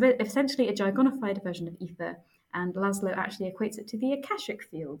 It's essentially a gigonified version of ether, and Laszlo actually equates it to the Akashic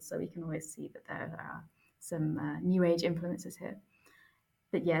field, so we can always see that there are some New Age influences here.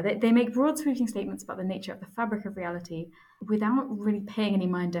 But yeah, they make broad sweeping statements about the nature of the fabric of reality without really paying any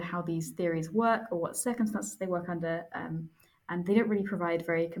mind to how these theories work or what circumstances they work under, and they don't really provide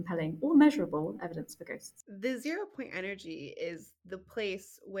very compelling or measurable evidence for ghosts. The 0-point energy is the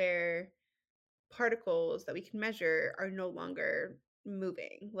place where particles that we can measure are no longer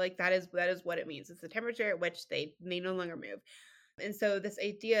moving. Like that is what it means. It's the temperature at which they no longer move. And so this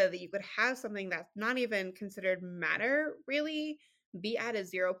idea that you could have something that's not even considered matter really be at a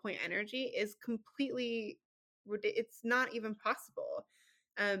 0-point energy is completely, it's not even possible,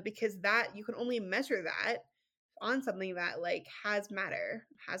 because that you can only measure that on something that like has matter,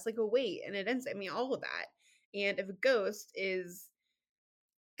 has like a weight and it ends, I mean, all of that. And if a ghost is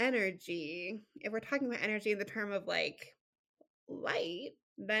energy, if we're talking about energy in the term of like light,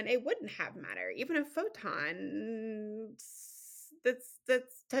 then it wouldn't have matter. Even a photon,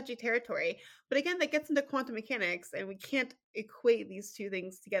 that's touchy territory. But again, that gets into quantum mechanics, and we can't equate these two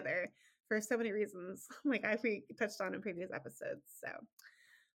things together for so many reasons. Like we touched on in previous episodes. So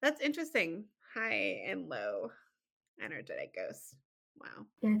that's interesting. High and low energetic ghosts. Wow.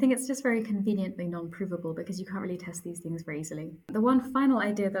 Yeah, I think it's just very conveniently non-provable because you can't really test these things very easily. The one final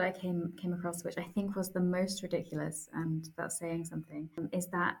idea that I came across, which I think was the most ridiculous, and that's saying something, is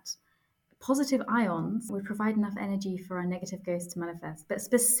that positive ions would provide enough energy for our negative ghosts to manifest. But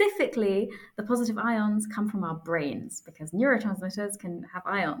specifically, the positive ions come from our brains because neurotransmitters can have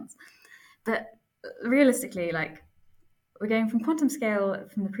ions. But realistically, like, we're going from quantum scale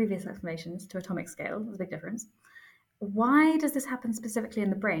from the previous explanations to atomic scale. There's a big difference. Why does this happen specifically in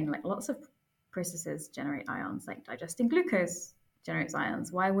the brain? Like, lots of processes generate ions, like digesting glucose generates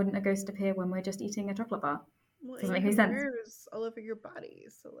ions. Why wouldn't a ghost appear when we're just eating a chocolate bar? Well, doesn't make any sense. Nerves all over your body,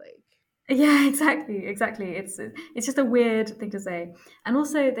 so like. Yeah, exactly. It's just a weird thing to say. And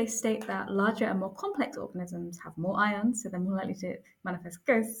also, they state that larger and more complex organisms have more ions, so they're more likely to manifest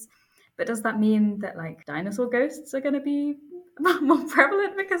ghosts. But does that mean that like dinosaur ghosts are going to be more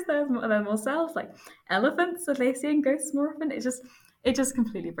prevalent because there are more cells? Like elephants, are they seeing ghosts more often? It just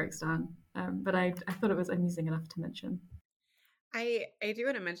completely breaks down. But I thought it was amusing enough to mention. I do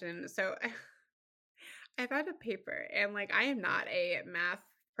want to mention, so I found a paper, and like I am not a math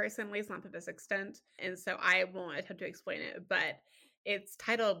person, at least not to this extent, and so I won't attempt to explain it, but it's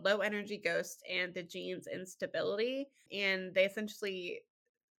titled Low Energy Ghosts and the Genes Instability, and they essentially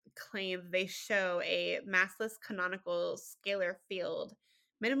claim they show a massless canonical scalar field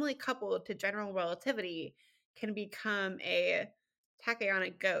minimally coupled to general relativity can become a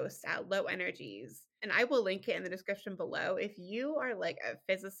tachyonic ghost at low energies. And I will link it in the description below. If you are like a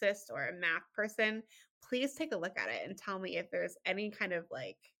physicist or a math person, please take a look at it and tell me if there's any kind of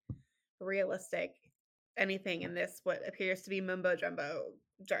like realistic anything in this what appears to be mumbo jumbo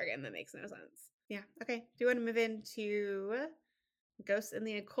jargon that makes no sense. Yeah. Okay. Do you want to move into ghosts in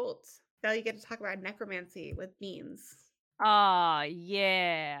the occult? Now you get to talk about necromancy with beans. Ah,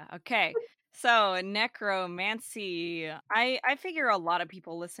 yeah. Okay. So, necromancy. I figure a lot of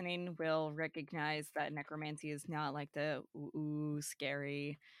people listening will recognize that necromancy is not like the ooh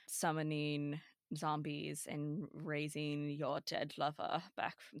scary summoning zombies and raising your dead lover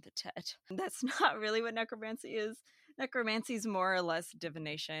back from the dead. That's not really what necromancy is. Necromancy is more or less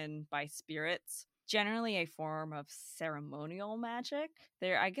divination by spirits, generally a form of ceremonial magic.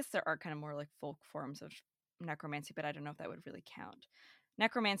 I guess there are kind of more like folk forms of necromancy, but I don't know if that would really count.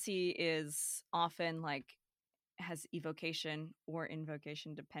 Necromancy is often like has evocation or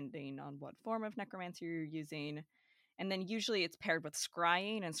invocation depending on what form of necromancy you're using. And then usually it's paired with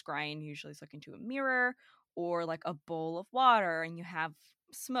scrying, and scrying usually is looking to a mirror or like a bowl of water, and you have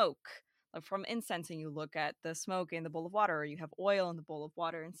smoke like from incense, and you look at the smoke in the bowl of water, or you have oil in the bowl of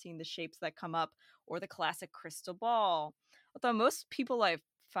water and seeing the shapes that come up, or the classic crystal ball. Although most people I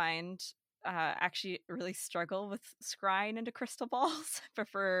find actually really struggle with scrying into crystal balls,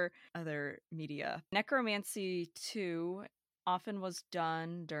 prefer other media. Necromancy, too, often was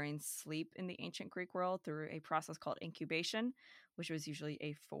done during sleep in the ancient Greek world through a process called incubation, which was usually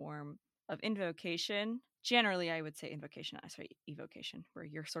a form of invocation generally I would say invocation, sorry, evocation, where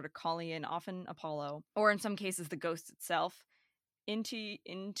you're sort of calling in often Apollo, or in some cases the ghost itself into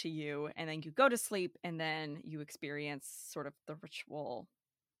you, and then you go to sleep, and then you experience sort of the ritual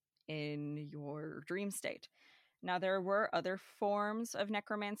in your dream state. Now, there were other forms of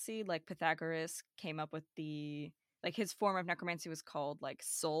necromancy, like Pythagoras came up with his form of necromancy was called like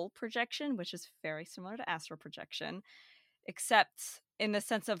soul projection, which is very similar to astral projection, except in the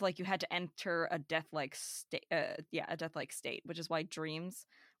sense of like you had to enter a death-like state, a death-like state, which is why dreams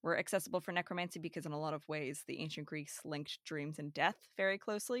were accessible for necromancy, because in a lot of ways the ancient Greeks linked dreams and death very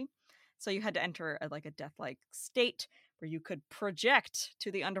closely. So you had to enter a death-like state where you could project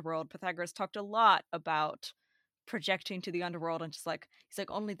to the underworld. Pythagoras talked a lot about projecting to the underworld, and he's like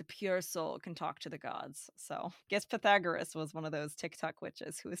only the pure soul can talk to the gods. So I guess Pythagoras was one of those TikTok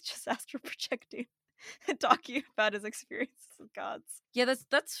witches who was just astral projecting and talking about his experiences with gods. Yeah,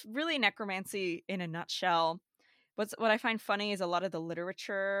 that's really necromancy in a nutshell. What I find funny is a lot of the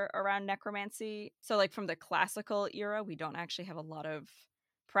literature around necromancy. So like from the classical era, we don't actually have a lot of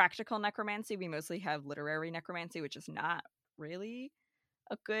practical necromancy. We mostly have literary necromancy, which is not really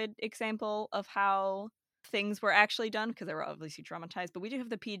a good example of how things were actually done, because they were obviously dramatized. But we do have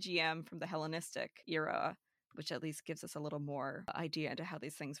the PGM from the Hellenistic era, which at least gives us a little more idea into how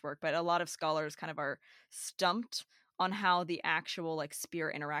these things work. But a lot of scholars kind of are stumped on how the actual like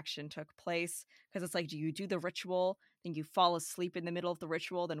spirit interaction took place, because it's like, do you do the ritual, then you fall asleep in the middle of the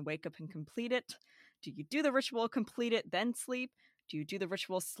ritual, then wake up and complete it? Do you do the ritual, complete it, then sleep? Do you do the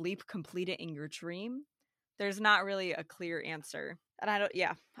ritual, sleep, complete it in your dream? There's not really a clear answer. And I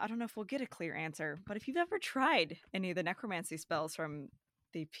don't know if we'll get a clear answer. But if you've ever tried any of the necromancy spells from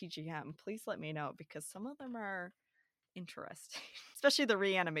the PGM, please let me know, because some of them are interesting. Especially the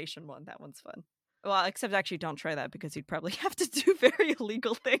reanimation one. That one's fun. Well, except actually don't try that, because you'd probably have to do very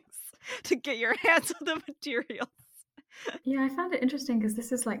illegal things to get your hands on the materials. Yeah, I found it interesting because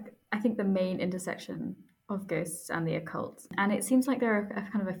this is like, I think, the main intersection of ghosts and the occult. And it seems like there are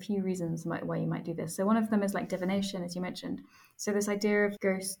kind of a few reasons why you might do this. So one of them is like divination, as you mentioned. So this idea of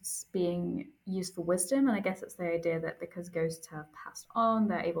ghosts being used for wisdom, and I guess it's the idea that because ghosts have passed on,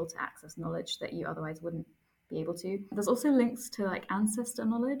 they're able to access knowledge that you otherwise wouldn't be able to. There's also links to like ancestor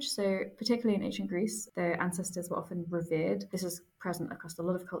knowledge. So particularly in ancient Greece, their ancestors were often revered. This is present across a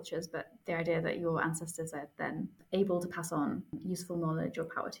lot of cultures, but the idea that your ancestors are then able to pass on useful knowledge or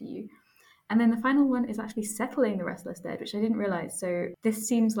power to you. And then the final one is actually settling the restless dead, which I didn't realize. So this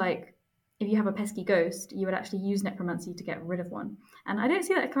seems like if you have a pesky ghost, you would actually use necromancy to get rid of one. And I don't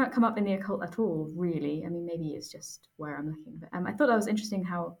see that come up in the occult at all, really. I mean, maybe it's just where I'm looking. But I thought that was interesting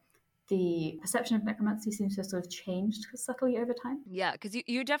how the perception of necromancy seems to have sort of changed subtly over time. Yeah, because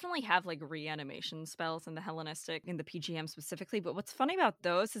you definitely have like reanimation spells in the Hellenistic, in the PGM specifically. But what's funny about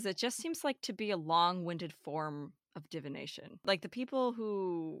those is it just seems like to be a long-winded form of divination. Like the people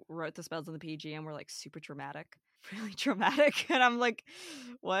who wrote the spells in the PGM were like super dramatic, really dramatic. And I'm like,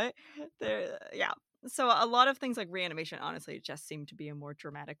 what? Yeah. So a lot of things like reanimation, honestly, just seem to be a more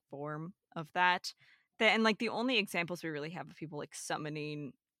dramatic form of that. And like the only examples we really have of people like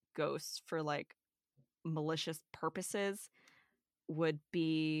summoning ghosts for like malicious purposes would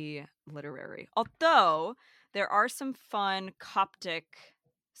be literary. Although there are some fun Coptic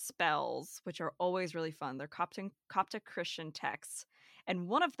spells, which are always really fun. They're Coptic Christian texts. And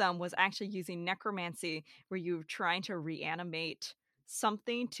one of them was actually using necromancy, where you're trying to reanimate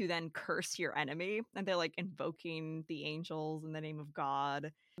something to then curse your enemy. And they're like invoking the angels in the name of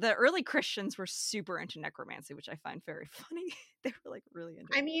God. The early Christians were super into necromancy, which I find very funny. They were like really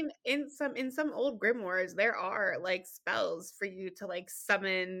into it. I mean, in some old grimoires, there are like spells for you to like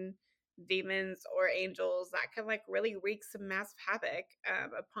summon demons or angels that can like really wreak some massive havoc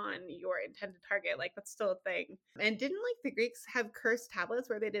upon your intended target. Like that's still a thing. And didn't like the Greeks have cursed tablets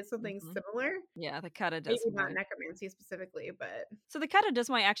where they did something similar? Yeah, the catadesmoi. Maybe not necromancy specifically, but so the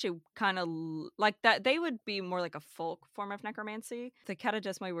catadesmoi actually kind of like that. They would be more like a folk form of necromancy. The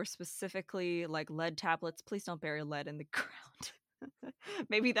catadesmoi were specifically like lead tablets. Please don't bury lead in the ground.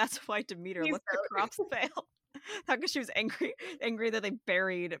 Maybe that's why Demeter let the crops fail. Not because she was angry that they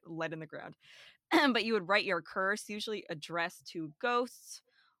buried lead in the ground. But you would write your curse, usually addressed to ghosts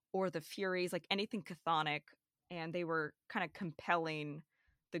or the Furies, like anything chthonic, and they were kind of compelling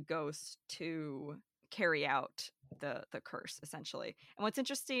the ghosts to carry out the curse, essentially. And what's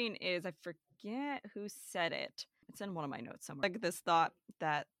interesting is, I forget who said it. It's in one of my notes somewhere. Like this thought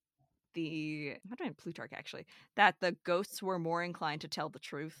that I'm doing Plutarch actually, that the ghosts were more inclined to tell the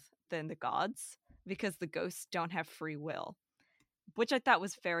truth than the gods, because the ghosts don't have free will, which I thought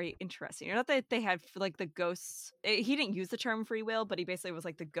was very interesting. Not that they had like the ghosts, he didn't use the term free will, but he basically was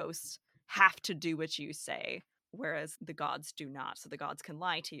like the ghosts have to do what you say, whereas the gods do not. So the gods can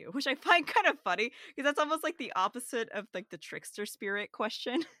lie to you, which I find kind of funny because that's almost like the opposite of like the trickster spirit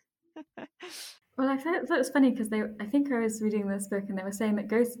question. Well, I thought it was funny because I think I was reading this book and they were saying that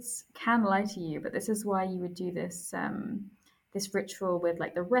ghosts can lie to you, but this is why you would do this ritual with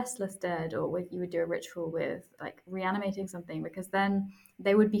like the restless dead, or you would do a ritual with like reanimating something, because then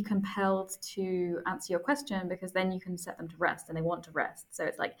they would be compelled to answer your question, because then you can set them to rest and they want to rest. So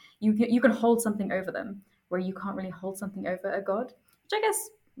it's like you can hold something over them where you can't really hold something over a god, which I guess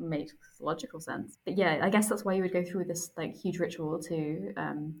makes logical sense. But yeah, I guess that's why you would go through this like huge ritual to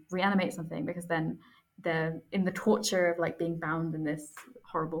reanimate something, because then they're in the torture of like being bound in this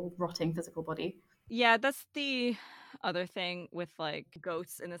horrible rotting physical body. Yeah, that's the other thing with like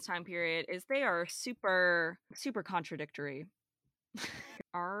ghosts in this time period, is they are super contradictory.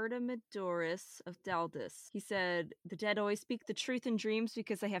 Artemidorus of Daldis. He said, the dead always speak the truth in dreams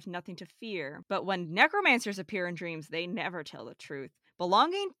because they have nothing to fear. But when necromancers appear in dreams, they never tell the truth,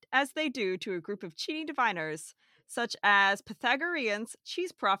 belonging as they do to a group of cheating diviners, such as Pythagoreans,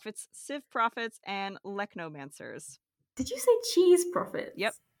 cheese prophets, sieve prophets, and lechnomancers. Did you say cheese prophets?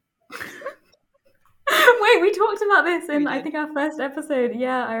 Yep. Wait, we talked about this in, We I did. think, our first episode.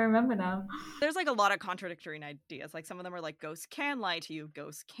 Yeah, I remember now. There's like a lot of contradictory ideas. Like some of them are like ghosts can lie to you,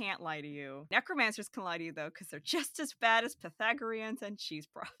 ghosts can't lie to you. Necromancers can lie to you though, because they're just as bad as Pythagoreans and cheese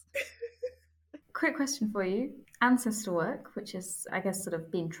prophets. Quick question for you. Ancestor work, which is, I guess, sort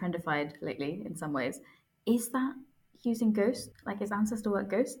of been trendified lately in some ways, is that using ghosts? Like, is ancestor work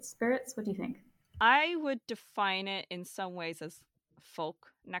ghosts, spirits? What do you think? I would define it in some ways as folk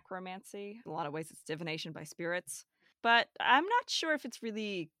necromancy. In a lot of ways, it's divination by spirits. But I'm not sure if it's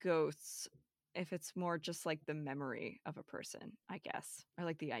really ghosts, if it's more just like the memory of a person, I guess, or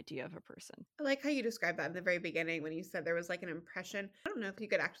like the idea of a person. I like how you described that in the very beginning when you said there was like an impression. I don't know if you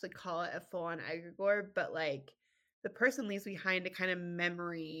could actually call it a full-on egregore, but like the person leaves behind a kind of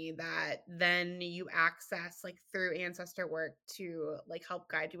memory that then you access like through ancestor work to like help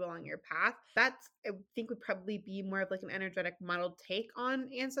guide you along your path. That's, I think, would probably be more of like an energetic model take on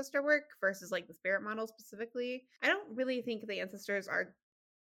ancestor work versus like the spirit model specifically. I don't really think the ancestors are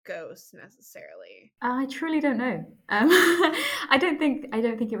ghosts necessarily. I truly don't know. I don't think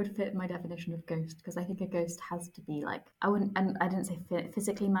it would fit my definition of ghost, because I think a ghost has to be like, I didn't say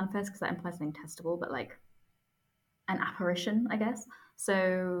physically manifest because that implies something testable, but like an apparition, I guess.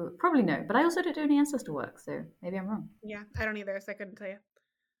 So probably no. But I also don't do any ancestor work, so maybe I'm wrong. Yeah, I don't either, so I couldn't tell you.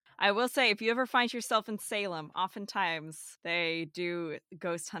 I will say, if you ever find yourself in Salem, oftentimes they do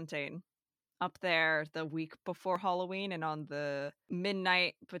ghost hunting up there the week before Halloween and on the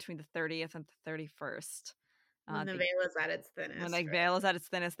midnight between the 30th and the 31st. When the veil is at its thinnest. When the veil is at its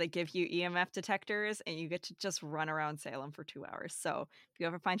thinnest, they give you EMF detectors and you get to just run around Salem for 2 hours. So if you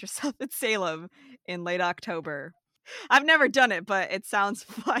ever find yourself in Salem in late October, I've never done it, but it sounds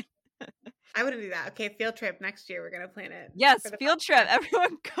fun. I wouldn't do that. Okay, field trip next year. We're going to plan it. Yes, field trip.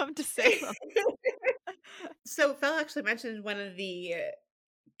 Everyone come to Salem. So Phil actually mentioned one of the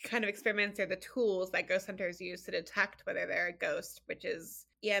kind of experiments or the tools that ghost hunters use to detect whether they're a ghost, which is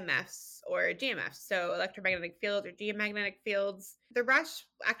EMFs or GMFs, so electromagnetic fields or geomagnetic fields.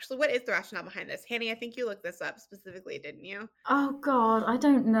 Actually, what is the rationale behind this? Hanny, I think you looked this up specifically, didn't you? Oh God, I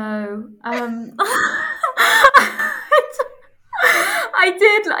don't know. I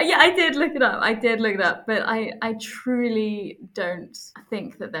did look it up. But I truly don't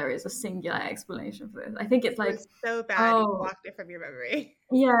think that there is a singular explanation for this. I think it's like, so bad you blocked it from your memory.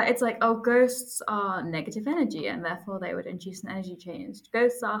 Yeah, it's like, oh, ghosts are negative energy and therefore they would induce an energy change.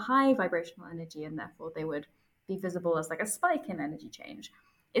 Ghosts are high vibrational energy and therefore they would be visible as like a spike in energy change.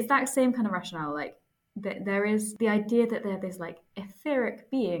 It's that same kind of rationale. Like there is the idea that they're these like etheric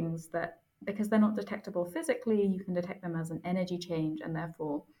beings that, because they're not detectable physically, you can detect them as an energy change, and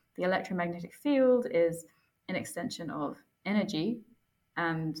therefore the electromagnetic field is an extension of energy,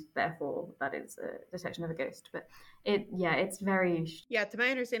 and therefore that is a detection of a ghost. But it's very, to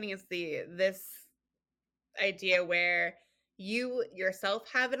my understanding is this idea where you yourself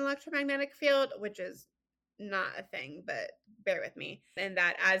have an electromagnetic field, which is not a thing, but bear with me, and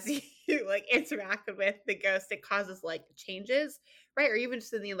that as you like interact with the ghost, it causes like changes, right? Or even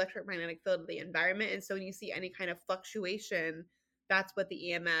just in the electromagnetic field of the environment. And so when you see any kind of fluctuation, that's what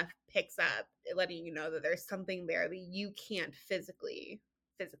the EMF picks up, letting you know that there's something there that you can't physically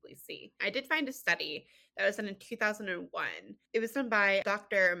see. I did find a study that was done in 2001. It was done by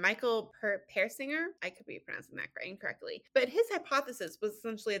Dr. Michael Persinger. I could be pronouncing that incorrectly. But his hypothesis was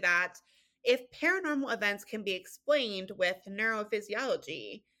essentially that if paranormal events can be explained with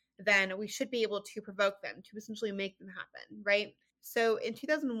neurophysiology, then we should be able to provoke them, to essentially make them happen, right? So in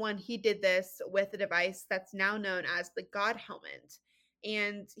 2001, he did this with a device that's now known as the God Helmet.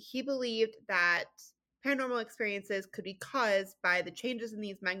 And he believed that paranormal experiences could be caused by the changes in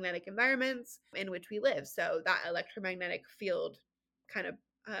these magnetic environments in which we live. So that electromagnetic field kind of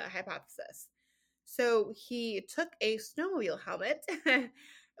hypothesis. So he took a snowmobile helmet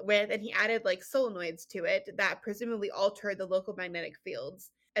and he added like solenoids to it that presumably altered the local magnetic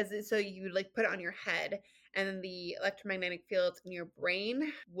fields. So you would like put it on your head, and then the electromagnetic fields in your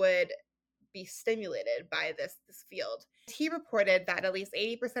brain would be stimulated by this field. He reported that at least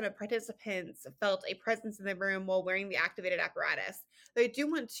 80% of participants felt a presence in the room while wearing the activated apparatus. Though I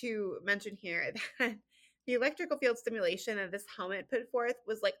do want to mention here that the electrical field stimulation that this helmet put forth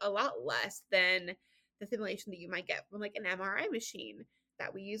was like a lot less than the stimulation that you might get from like an MRI machine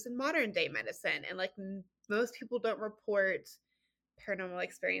that we use in modern day medicine. And like most people don't report paranormal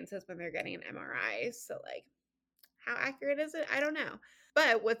experiences when they're getting an MRI. So like, how accurate is it? I don't know.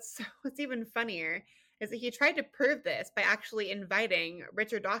 But what's even funnier is that he tried to prove this by actually inviting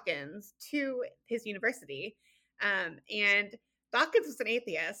Richard Dawkins to his university. And Dawkins was an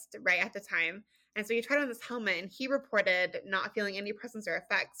atheist, right, at the time. And so he tried on this helmet, and he reported not feeling any presence or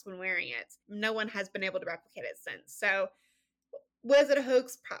effects when wearing it. No one has been able to replicate it since. So was it a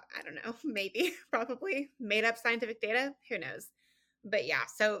hoax? I don't know. Maybe, probably. Made up scientific data? Who knows? But yeah,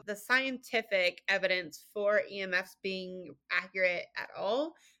 so the scientific evidence for EMFs being accurate at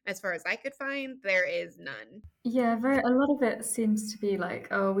all, as far as I could find, there is none. Yeah, a lot of it seems to be like,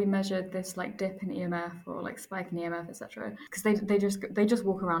 oh, we measured this like dip in EMF or like spike in EMF, etc. Because they just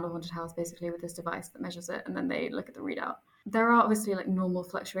walk around a haunted house basically with this device that measures it, and then they look at the readout. There are obviously like normal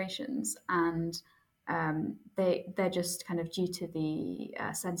fluctuations, and they're just kind of due to the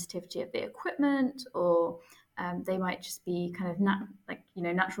sensitivity of the equipment, or they might just be kind of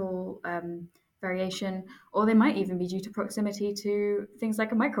natural variation, or they might even be due to proximity to things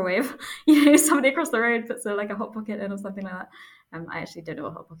like a microwave. Somebody across the road puts a hot pocket in or something like that. I actually don't know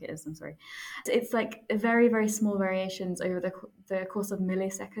what hot pocket is. I'm sorry. It's like very, very small variations over the course of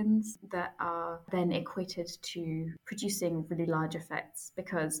milliseconds that are then equated to producing really large effects,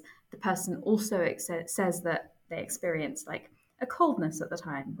 because the person also says that they experienced like a coldness at the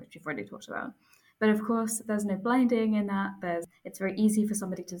time, which we've already talked about. But of course, there's no blinding in that. It's very easy for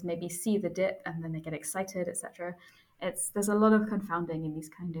somebody to maybe see the dip and then they get excited, etc. There's a lot of confounding in these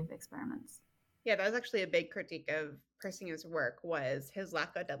kind of experiments. Yeah, that was actually a big critique of Persinger's work, was his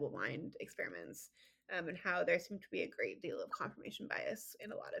lack of double-blind experiments, and how there seemed to be a great deal of confirmation bias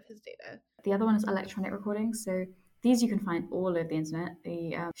in a lot of his data. The other one is electronic recordings. So these you can find all over the internet.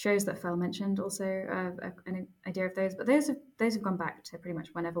 The shows that Phil mentioned also an idea of those, but those have gone back to pretty much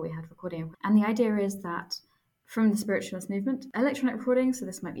whenever we had recording. And the idea is that from the spiritualist movement, electronic recordings, so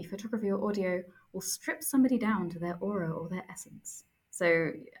this might be photography or audio, will strip somebody down to their aura or their essence.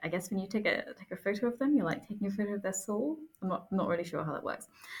 So I guess when you take a photo of them, you're like taking a photo of their soul. I'm not really sure how that works.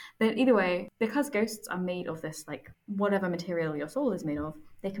 But either way, because ghosts are made of this, like whatever material your soul is made of,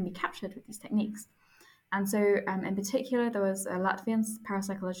 they can be captured with these techniques. And so in particular, there was a Latvian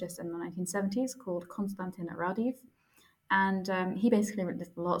parapsychologist in the 1970s called Konstantin Raudive. And he basically did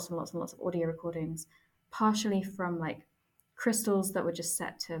lots and lots and lots of audio recordings, partially from like crystals that were just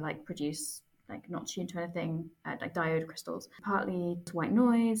set to like produce, like not tuned to anything, like diode crystals, partly to white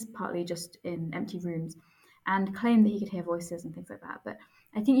noise, partly just in empty rooms, and claimed that he could hear voices and things like that. But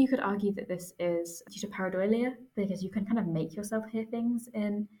I think you could argue that this is due to pareidolia, because you can kind of make yourself hear things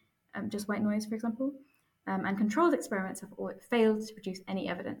in just white noise, for example. And controlled experiments have failed to produce any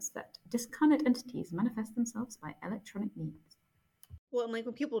evidence that discarnate entities manifest themselves by electronic means. Well, and like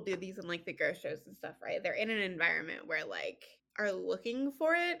when people do these in like the ghost shows and stuff, right? They're in an environment where like are looking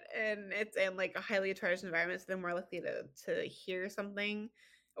for it, and it's in like a highly charged environment, so they're more likely to hear something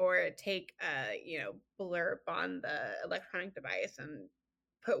or take blurb on the electronic device and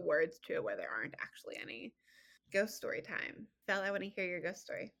put words to it where there aren't actually any. Ghost story time. Phil, I want to hear your ghost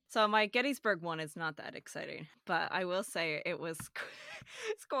story. So my Gettysburg one is not that exciting, but I will say it was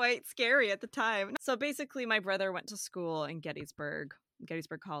it's quite scary at the time. So basically my brother went to school in Gettysburg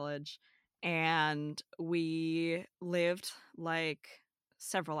College, and we lived like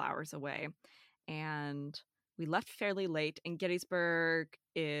several hours away, and we left fairly late. And Gettysburg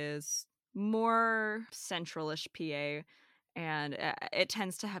is more centralish PA, and it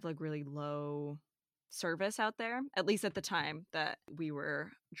tends to have like really low service out there, at least at the time that we were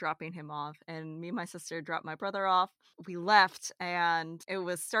dropping him off. And me and my sister dropped my brother off. We left, and it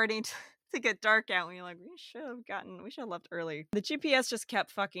was starting to get dark out. And we were like, we should have left early. The GPS just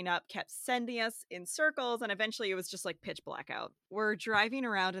kept fucking up, kept sending us in circles, and eventually it was just like pitch black out. We're driving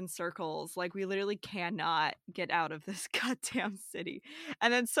around in circles, like we literally cannot get out of this goddamn city.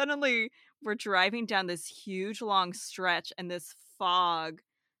 And then suddenly we're driving down this huge long stretch, and this fog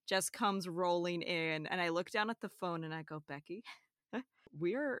just comes rolling in. And I look down at the phone and I go, Becky,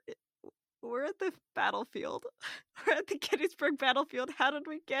 we're at the battlefield. We're at the Gettysburg battlefield. How did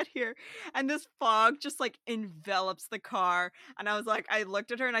we get here? And this fog just like envelops the car. And I was like, I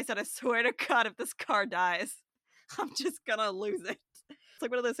looked at her and I said, I swear to God, if this car dies, I'm just gonna lose it. It's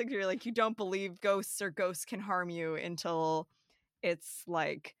like one of those things where you're like, you don't believe ghosts or ghosts can harm you until it's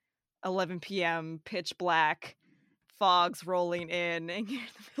like 11 p.m., pitch black, fog's rolling in, and you're in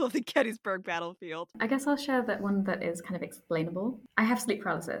the middle of the Gettysburg battlefield. I guess I'll share that one that is kind of explainable. I have sleep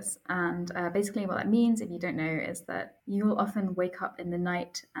paralysis, and basically what that means, if you don't know, is that you will often wake up in the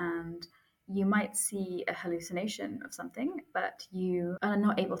night and you might see a hallucination of something, but you are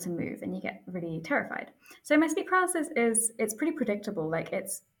not able to move and you get really terrified. So my sleep paralysis it's pretty predictable. Like,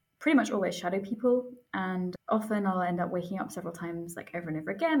 it's pretty much always shadow people, and often I'll end up waking up several times, like over and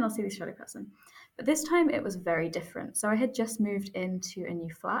over again. I'll see this shadow person. But this time it was very different. So I had just moved into a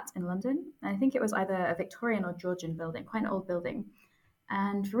new flat in London, and I think it was either a Victorian or Georgian building, quite an old building.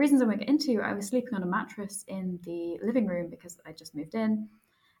 And for reasons I won't get into, I was sleeping on a mattress in the living room because I just moved in.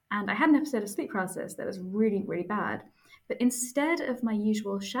 And I had an episode of sleep paralysis that was really, really bad. But instead of my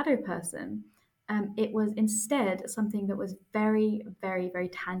usual shadow person, it was instead something that was very, very, very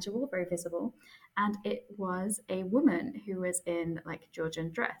tangible, very visible. And it was a woman who was in like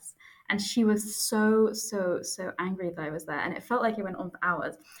Georgian dress. And she was so, so, so angry that I was there. And it felt like it went on for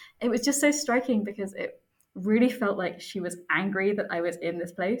hours. It was just so striking because it really felt like she was angry that I was in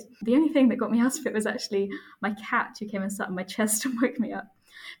this place. The only thing that got me out of it was actually my cat, who came and sat on my chest and woke me up.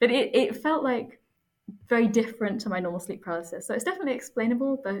 But it felt like very different to my normal sleep paralysis. So it's definitely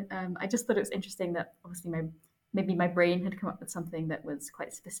explainable, but I just thought it was interesting that obviously maybe my brain had come up with something that was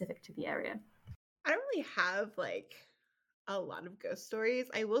quite specific to the area. I don't really have like a lot of ghost stories.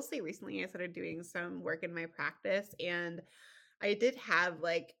 I will say recently I started doing some work in my practice, and I did have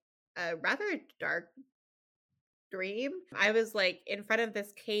like a rather dark dream. I was like in front of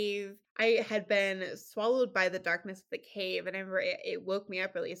this cave. I had been swallowed by the darkness of the cave, and I remember it woke me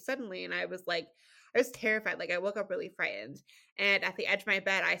up really suddenly, and I was terrified. Like, I woke up really frightened, and at the edge of my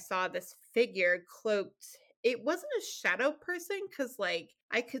bed I saw this figure cloaked. It wasn't a shadow person, because like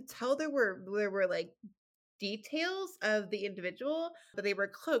I could tell there were like details of the individual, but they were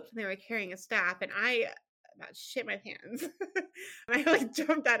cloaked and they were carrying a staff, and I about shit my pants. And I like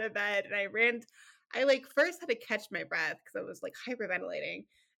jumped out of bed and I ran. I like first had to catch my breath because I was like hyperventilating.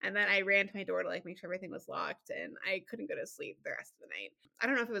 And then I ran to my door to like make sure everything was locked, and I couldn't go to sleep the rest of the night. I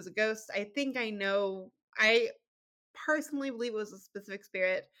don't know if it was a ghost. I personally believe it was a specific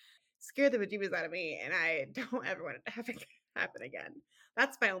spirit. Scared the bejeebus out of me, and I don't ever want it to happen again.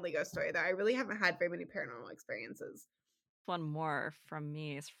 That's my only ghost story, though. I really haven't had very many paranormal experiences. One more from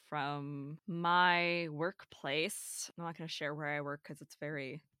me is from my workplace. I'm not going to share where I work because it's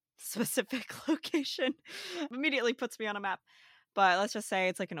very specific location. Immediately puts me on a map. But let's just say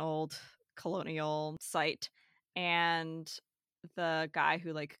it's like an old colonial site, and the guy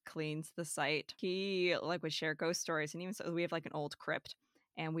who like cleans the site, he like would share ghost stories. And even so, we have like an old crypt,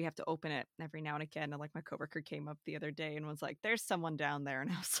 and we have to open it every now and again. And like my coworker came up the other day and was like, "There's someone down there," and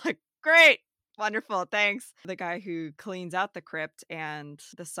I was like, "Great, wonderful, thanks." The guy who cleans out the crypt and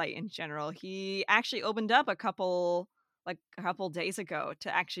the site in general, he actually opened up a couple days ago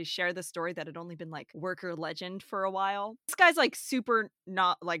to actually share the story that had only been like worker legend for a while. This guy's like super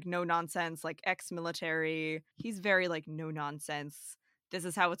not like no nonsense, like ex-military. He's very like no nonsense. This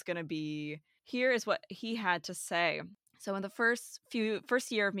is how it's gonna be. Here is what he had to say. So in the first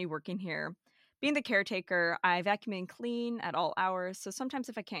year of me working here, being the caretaker, I vacuum and clean at all hours. So sometimes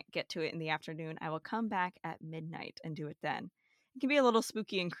if I can't get to it in the afternoon, I will come back at midnight and do it then. It can be a little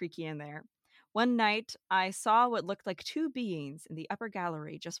spooky and creaky in there. One night, I saw what looked like two beings in the upper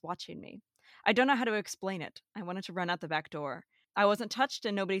gallery just watching me. I don't know how to explain it. I wanted to run out the back door. I wasn't touched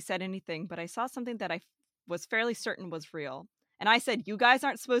and nobody said anything, but I saw something that I was fairly certain was real. And I said, "You guys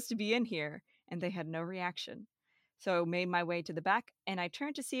aren't supposed to be in here." And they had no reaction. So I made my way to the back, and I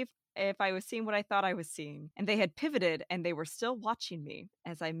turned to see if I was seeing what I thought I was seeing. And they had pivoted, and they were still watching me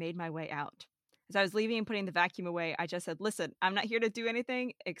as I made my way out. As I was leaving and putting the vacuum away, I just said, "Listen, I'm not here to do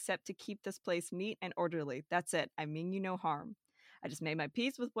anything except to keep this place neat and orderly. That's it. I mean you no harm." I just made my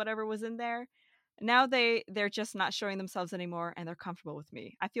peace with whatever was in there. Now they're just not showing themselves anymore, and they're comfortable with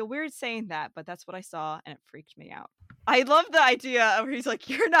me. I feel weird saying that, but that's what I saw, and it freaked me out. I love the idea of where he's like,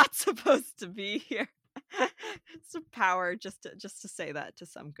 "You're not supposed to be here." It's a power just to say that to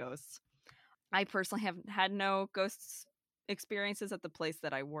some ghosts. I personally have had no ghosts experiences at the place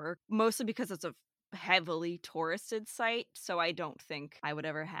that I work, mostly because it's a heavily touristed site, so I don't think I would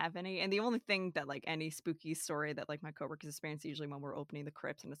ever have any. And the only thing that like any spooky story that like my coworkers experience usually when we're opening the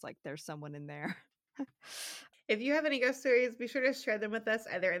crypt and it's like there's someone in there. If you have any ghost stories, be sure to share them with us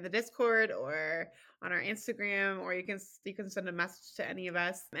either in the Discord or on our Instagram, or you can send a message to any of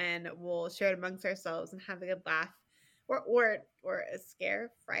us and we'll share it amongst ourselves and have a good laugh or a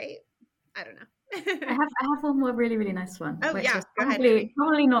scare, fright. I don't know. I have one more really, really nice one, Oh which yeah, is go ahead, Abby.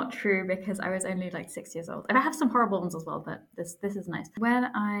 probably not true because I was only like 6 years old. And I have some horrible ones as well, but this is nice. When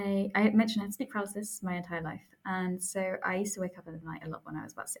I mentioned I had sleep paralysis my entire life, and so I used to wake up in the night a lot when I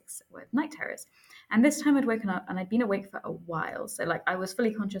was about 6 with night terrors. And this time I'd woken up and I'd been awake for a while, so like I was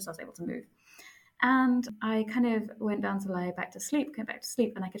fully conscious, I was able to move. And I kind of went down to lie back to sleep, came back to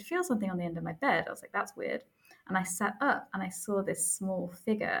sleep, and I could feel something on the end of my bed. I was like, that's weird. And I sat up and I saw this small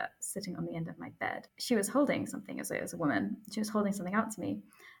figure sitting on the end of my bed. She was holding something as a woman. She was holding something out to me.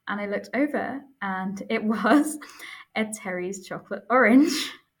 And I looked over and it was a Terry's chocolate orange.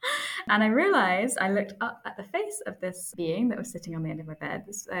 And I realized, I looked up at the face of this being that was sitting on the end of my bed.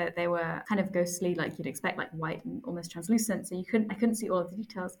 They were kind of ghostly, like you'd expect, like white and almost translucent. So I couldn't see all of the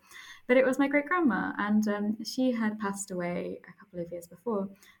details. But it was my great grandma, and she had passed away a couple of years before.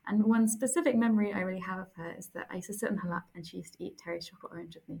 And one specific memory I really have of her is that I used to sit on her lap and she used to eat Terry's chocolate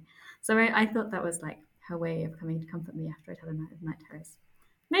orange with me. So I thought that was like her way of coming to comfort me after I'd had a night of night terrors.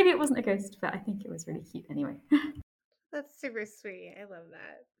 Maybe it wasn't a ghost, but I think it was really cute anyway. That's super sweet. I love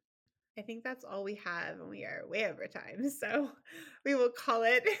that. I think that's all we have, and we are way over time. So we will call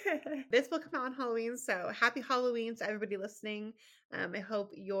it. This will come out on Halloween. So happy Halloween to everybody listening. I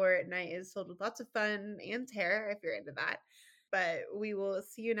hope your night is filled with lots of fun and terror if you're into that. But we will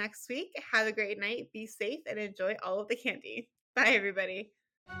see you next week. Have a great night. Be safe and enjoy all of the candy. Bye, everybody.